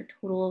is our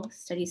total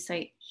study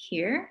site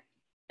here.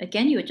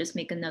 Again, you would just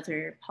make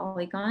another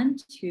polygon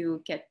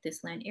to get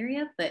this land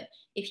area. But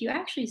if you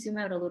actually zoom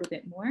out a little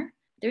bit more,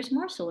 there's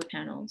more solar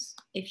panels.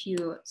 If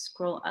you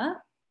scroll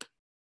up,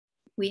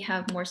 we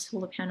have more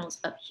solar panels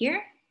up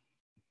here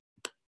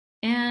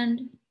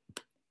and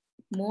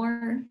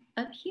more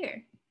up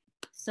here.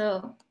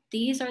 So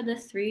these are the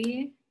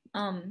three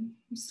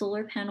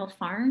solar panel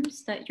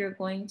farms that you're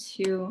going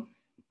to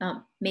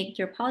make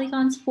your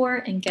polygons for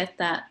and get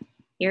that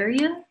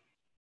area.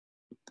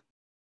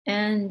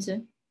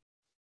 And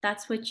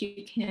that's what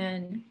you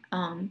can,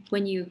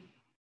 when you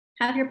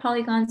have your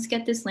polygons,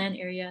 get this land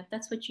area,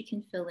 that's what you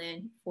can fill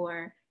in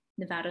for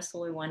Nevada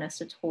Solar One as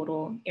the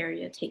total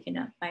area taken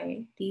up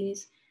by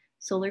these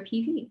solar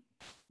PV.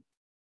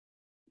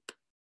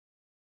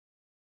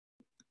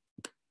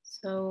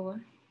 So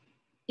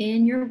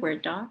in your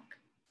Word doc,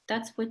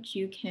 that's what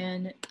you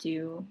can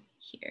do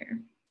here.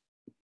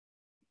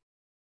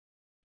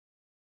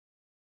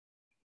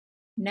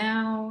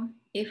 Now,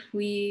 if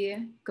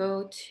we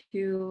go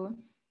to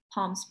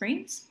Palm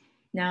Springs,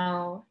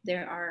 now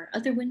there are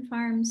other wind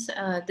farms.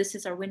 This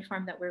is our wind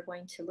farm that we're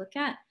going to look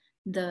at.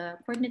 The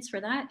coordinates for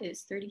that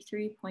is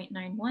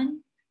 33.91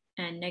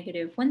 and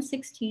negative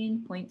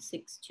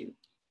 116.62.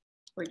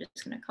 We're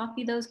just gonna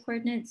copy those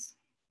coordinates,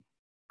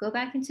 go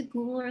back into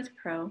Google Earth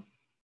Pro,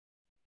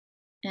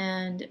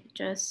 and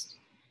just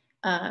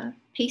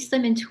paste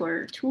them into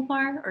our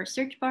toolbar or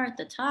search bar at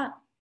the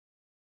top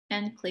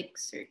and click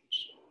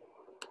search.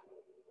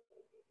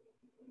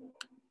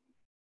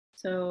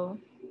 So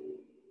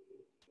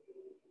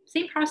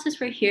same process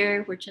right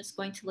here. We're just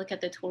going to look at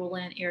the total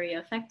land area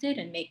affected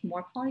and make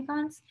more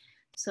polygons.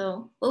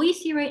 So what we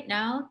see right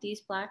now,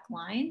 these black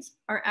lines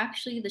are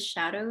actually the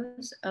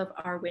shadows of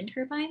our wind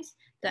turbines.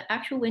 The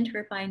actual wind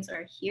turbines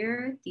are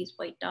here, these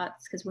white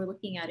dots, because we're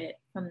looking at it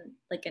from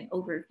like an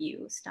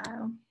overview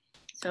style.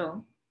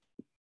 So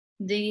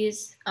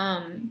these,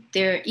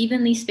 they're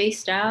evenly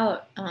spaced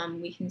out.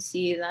 We can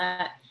see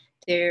that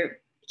there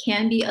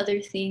can be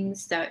other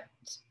things that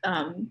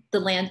the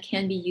land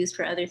can be used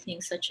for other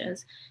things such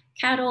as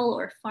cattle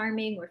or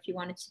farming, or if you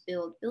wanted to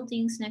build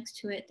buildings next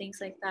to it, things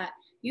like that.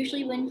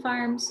 Usually wind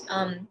farms,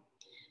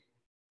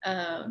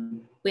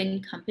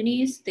 wind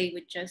companies, they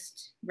would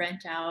just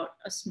rent out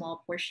a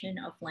small portion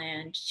of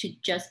land to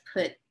just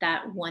put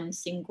that one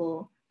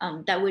single,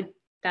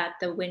 that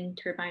the wind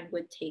turbine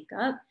would take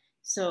up.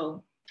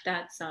 So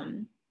that's,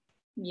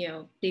 you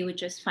know, they would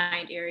just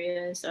find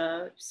areas,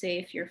 say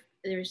if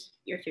there's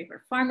your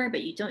favorite farmer,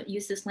 but you don't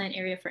use this land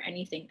area for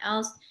anything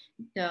else,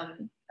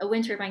 a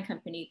wind turbine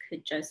company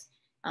could just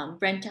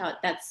rent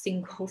out that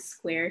single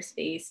square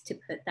space to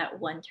put that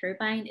one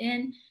turbine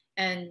in,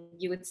 and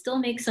you would still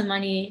make some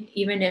money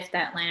even if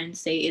that land,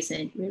 say,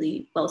 isn't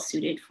really well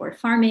suited for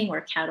farming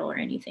or cattle or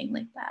anything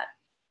like that.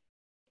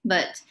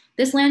 But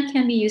this land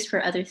can be used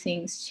for other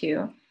things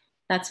too.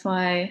 That's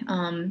why,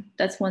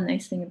 that's one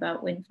nice thing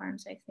about wind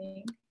farms, I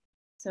think.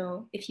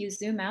 So if you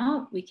zoom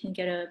out, we can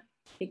get a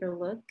bigger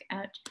look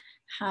at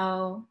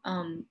how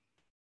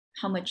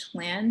much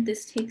land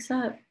this takes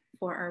up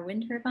for our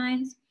wind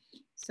turbines.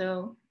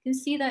 So you can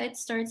see that it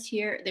starts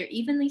here. They're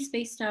evenly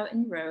spaced out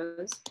in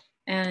rows.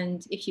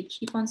 And if you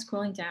keep on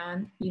scrolling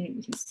down,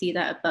 you can see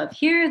that above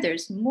here,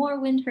 there's more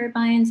wind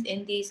turbines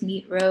in these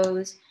neat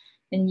rows.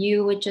 And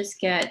you would just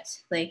get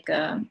like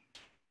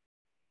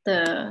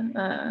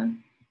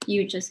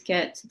you just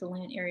get the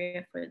land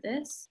area for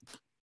this.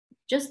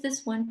 Just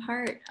this one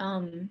part,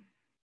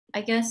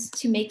 I guess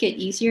to make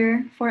it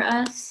easier for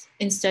us,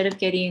 instead of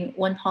getting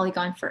one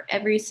polygon for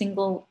every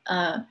single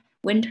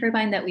wind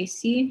turbine that we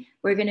see,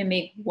 we're gonna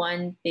make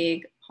one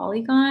big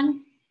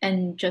polygon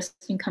and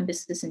just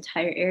encompass this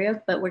entire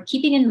area. But we're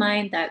keeping in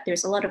mind that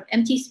there's a lot of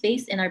empty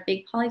space in our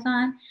big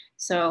polygon.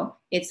 So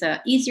it's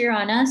easier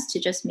on us to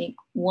just make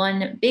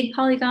one big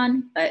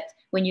polygon. But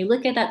when you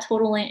look at that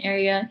total land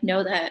area,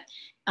 know that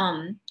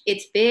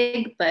it's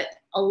big, but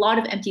a lot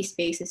of empty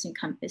space is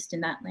encompassed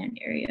in that land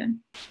area.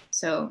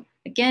 So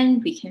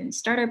again, we can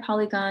start our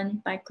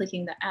polygon by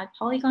clicking the Add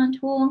Polygon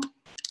tool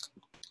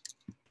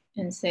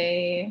and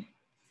say,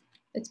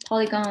 it's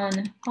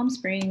polygon Palm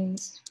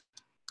Springs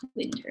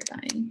wind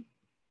turbine.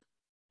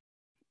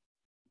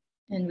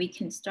 And we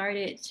can start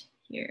it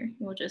here.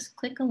 We'll just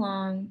click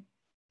along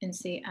and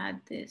say,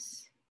 add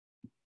this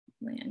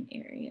land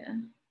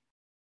area.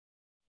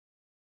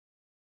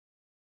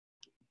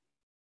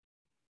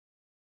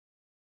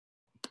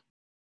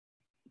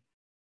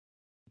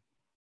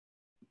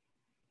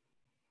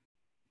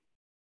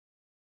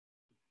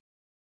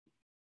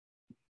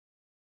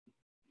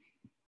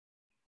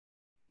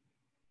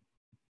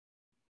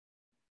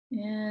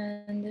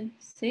 And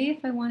say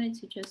if I wanted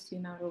to just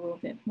zoom out a little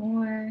bit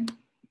more,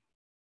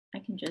 I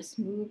can just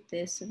move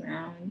this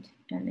around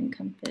and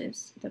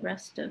encompass the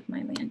rest of my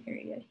land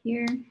area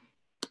here.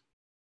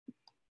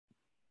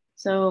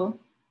 So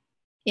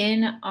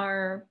in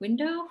our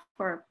window,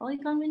 for our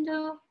polygon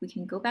window, we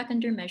can go back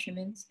under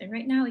measurements, and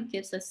right now it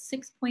gives us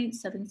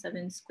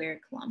 6.77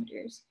 square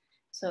kilometers.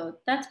 So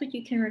that's what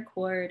you can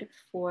record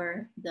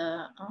for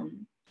the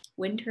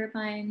wind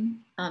turbine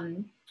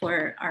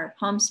for our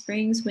Palm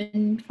Springs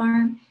wind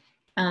farm.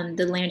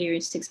 The land area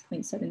is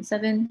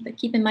 6.77, but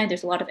keep in mind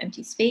there's a lot of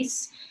empty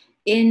space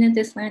in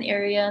this land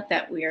area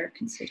that we are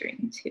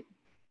considering too.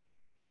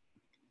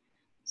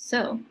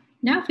 So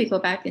now if we go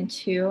back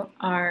into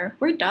our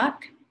Word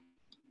doc,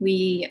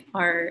 we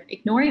are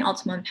ignoring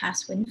Altamont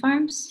Pass wind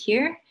farms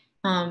here.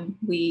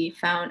 We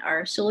found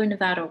our Solar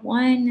Nevada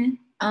 1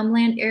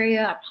 land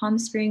area, our Palm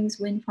Springs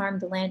wind farm,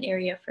 the land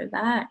area for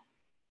that.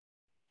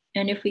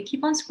 And if we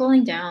keep on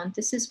scrolling down,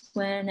 this is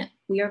when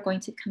we are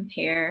going to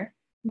compare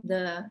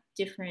the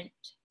different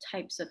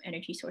types of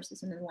energy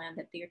sources in the land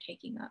that they are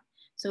taking up.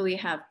 So we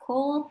have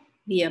coal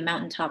via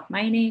mountaintop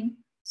mining,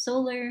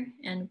 solar,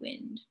 and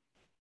wind.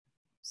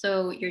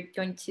 So you're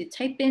going to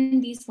type in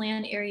these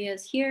land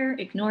areas here,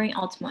 ignoring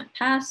Altamont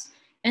Pass,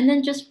 and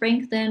then just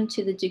rank them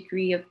to the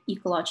degree of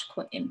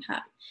ecological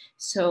impact.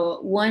 So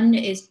one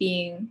is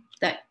being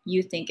that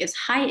you think is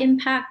high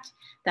impact,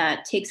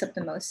 that takes up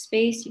the most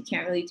space. You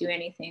can't really do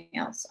anything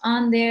else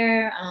on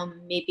there.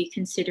 Maybe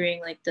considering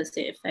like, does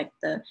it affect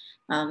the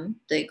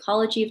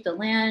ecology of the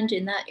land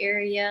in that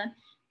area?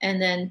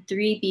 And then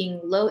 3 being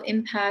low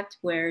impact,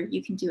 where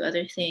you can do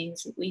other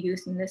things that we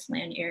use in this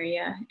land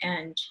area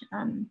and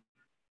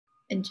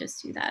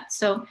just do that.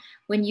 So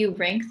when you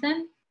rank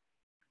them,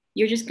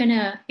 you're just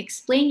gonna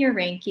explain your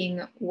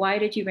ranking. Why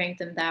did you rank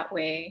them that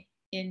way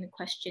in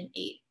question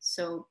 8?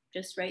 So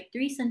just write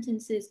 3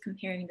 sentences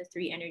comparing the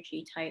 3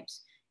 energy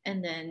types.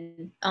 And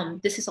then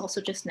this is also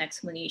just an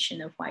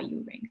explanation of why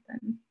you rank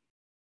them.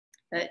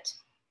 But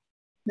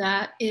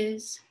that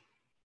is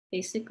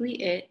basically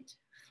it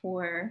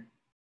for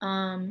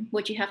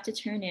what you have to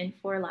turn in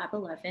for Lab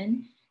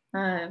 11.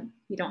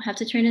 You don't have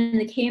to turn in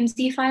the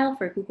KMZ file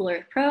for Google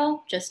Earth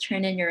Pro, just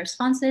turn in your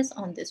responses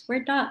on this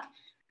Word doc.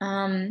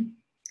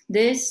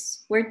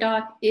 This Word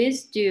doc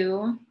is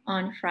due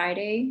on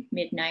Friday,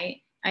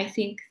 midnight. I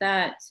think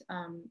that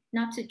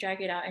not to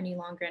drag it out any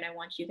longer, and I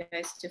want you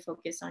guys to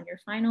focus on your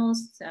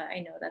finals.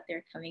 I know that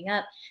they're coming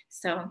up.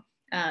 So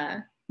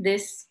I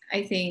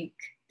think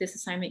this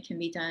assignment can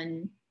be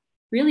done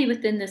really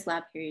within this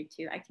lab period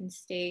too. I can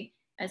stay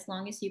as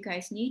long as you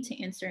guys need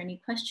to answer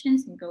any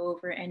questions and go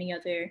over any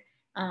other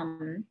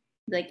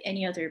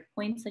any other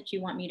points that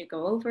you want me to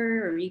go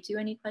over or redo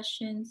any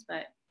questions.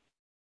 But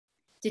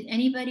did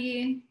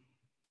anybody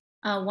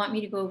want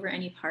me to go over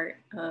any part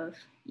of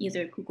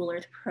either Google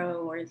Earth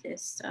Pro or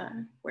this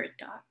Word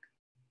doc?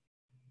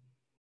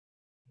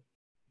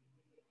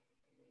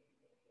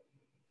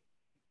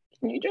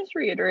 Can you just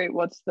reiterate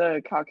what's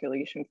the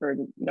calculation for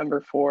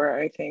number 4,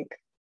 I think?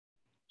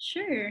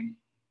 Sure.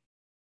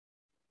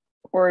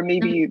 Or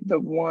maybe the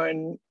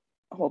one,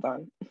 hold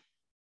on.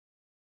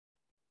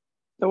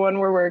 The one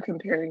where we're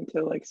comparing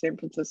to like San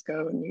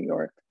Francisco and New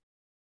York.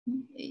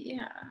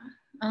 Yeah,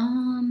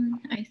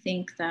 I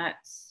think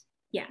that's,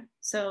 yeah.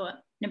 So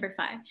number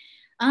 5,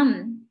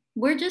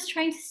 we're just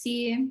trying to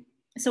see,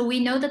 so we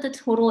know that the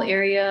total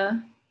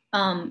area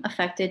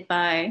affected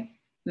by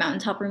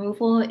mountaintop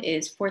removal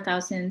is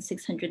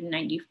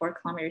 4,694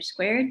 kilometers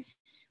squared.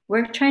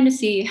 We're trying to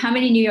see how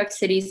many New York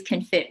cities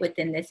can fit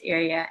within this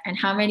area and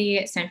how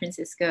many San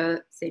Francisco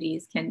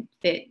cities can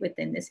fit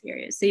within this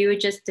area. So you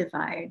would just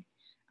divide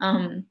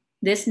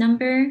this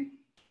number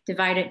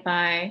divided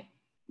by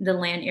the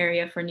land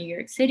area for New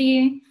York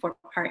City for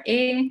part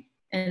A,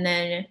 and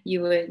then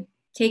you would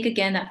take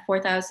again that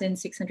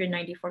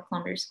 4,694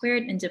 kilometers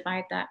squared and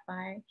divide that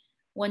by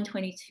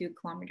 122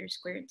 kilometers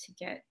squared to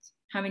get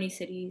how many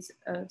cities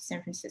of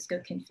San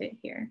Francisco can fit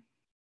here.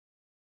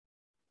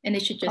 And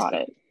it should just Got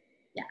it.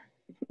 Yeah.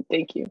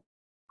 Thank you.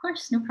 Of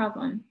course, no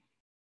problem.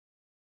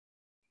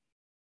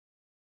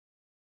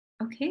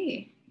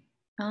 Okay.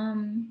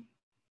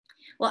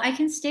 Well, I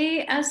can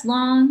stay as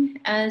long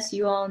as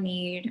you all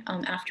need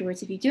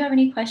afterwards if you do have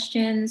any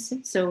questions,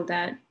 so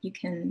that you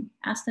can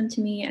ask them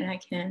to me and I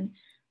can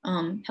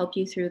help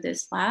you through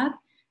this lab.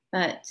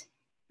 But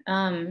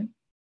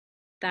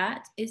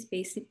that is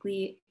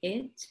basically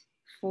it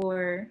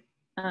for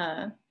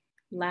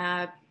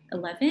Lab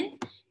 11.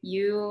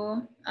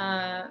 You,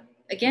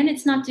 again,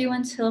 it's not due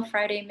until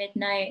Friday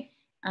midnight.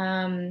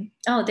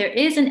 Oh, there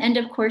is an end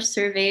of course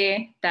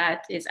survey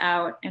that is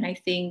out, and I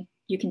think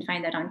you can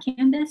find that on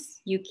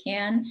Canvas. You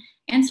can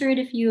answer it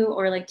if you,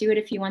 or like do it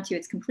if you want to.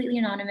 It's completely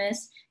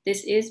anonymous.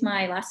 This is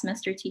my last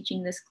semester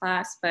teaching this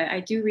class, but I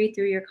do read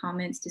through your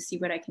comments to see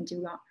what I can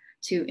do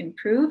to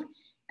improve.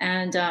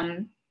 And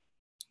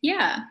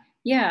yeah.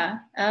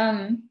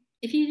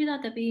 If you do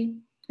that, that'd be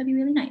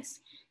really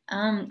nice.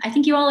 I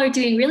think you all are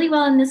doing really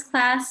well in this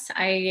class.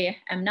 I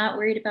am not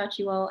worried about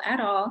you all at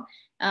all.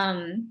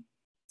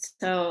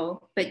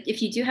 But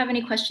if you do have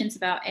any questions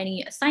about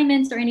any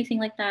assignments or anything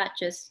like that,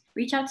 just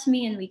reach out to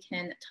me and we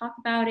can talk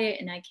about it,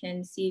 and I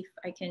can see if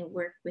I can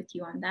work with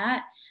you on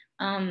that.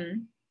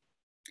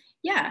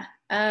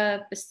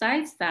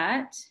 Besides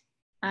that,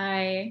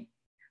 I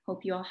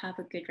hope you all have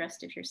a good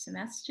rest of your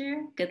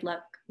semester. Good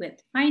luck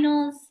with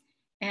finals,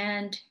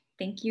 and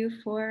thank you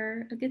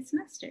for a good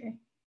semester.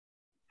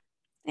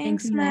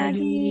 Thanks,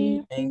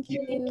 Maggie. Thank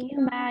you. Thank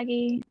you,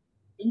 Maggie.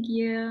 Thank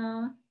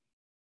you.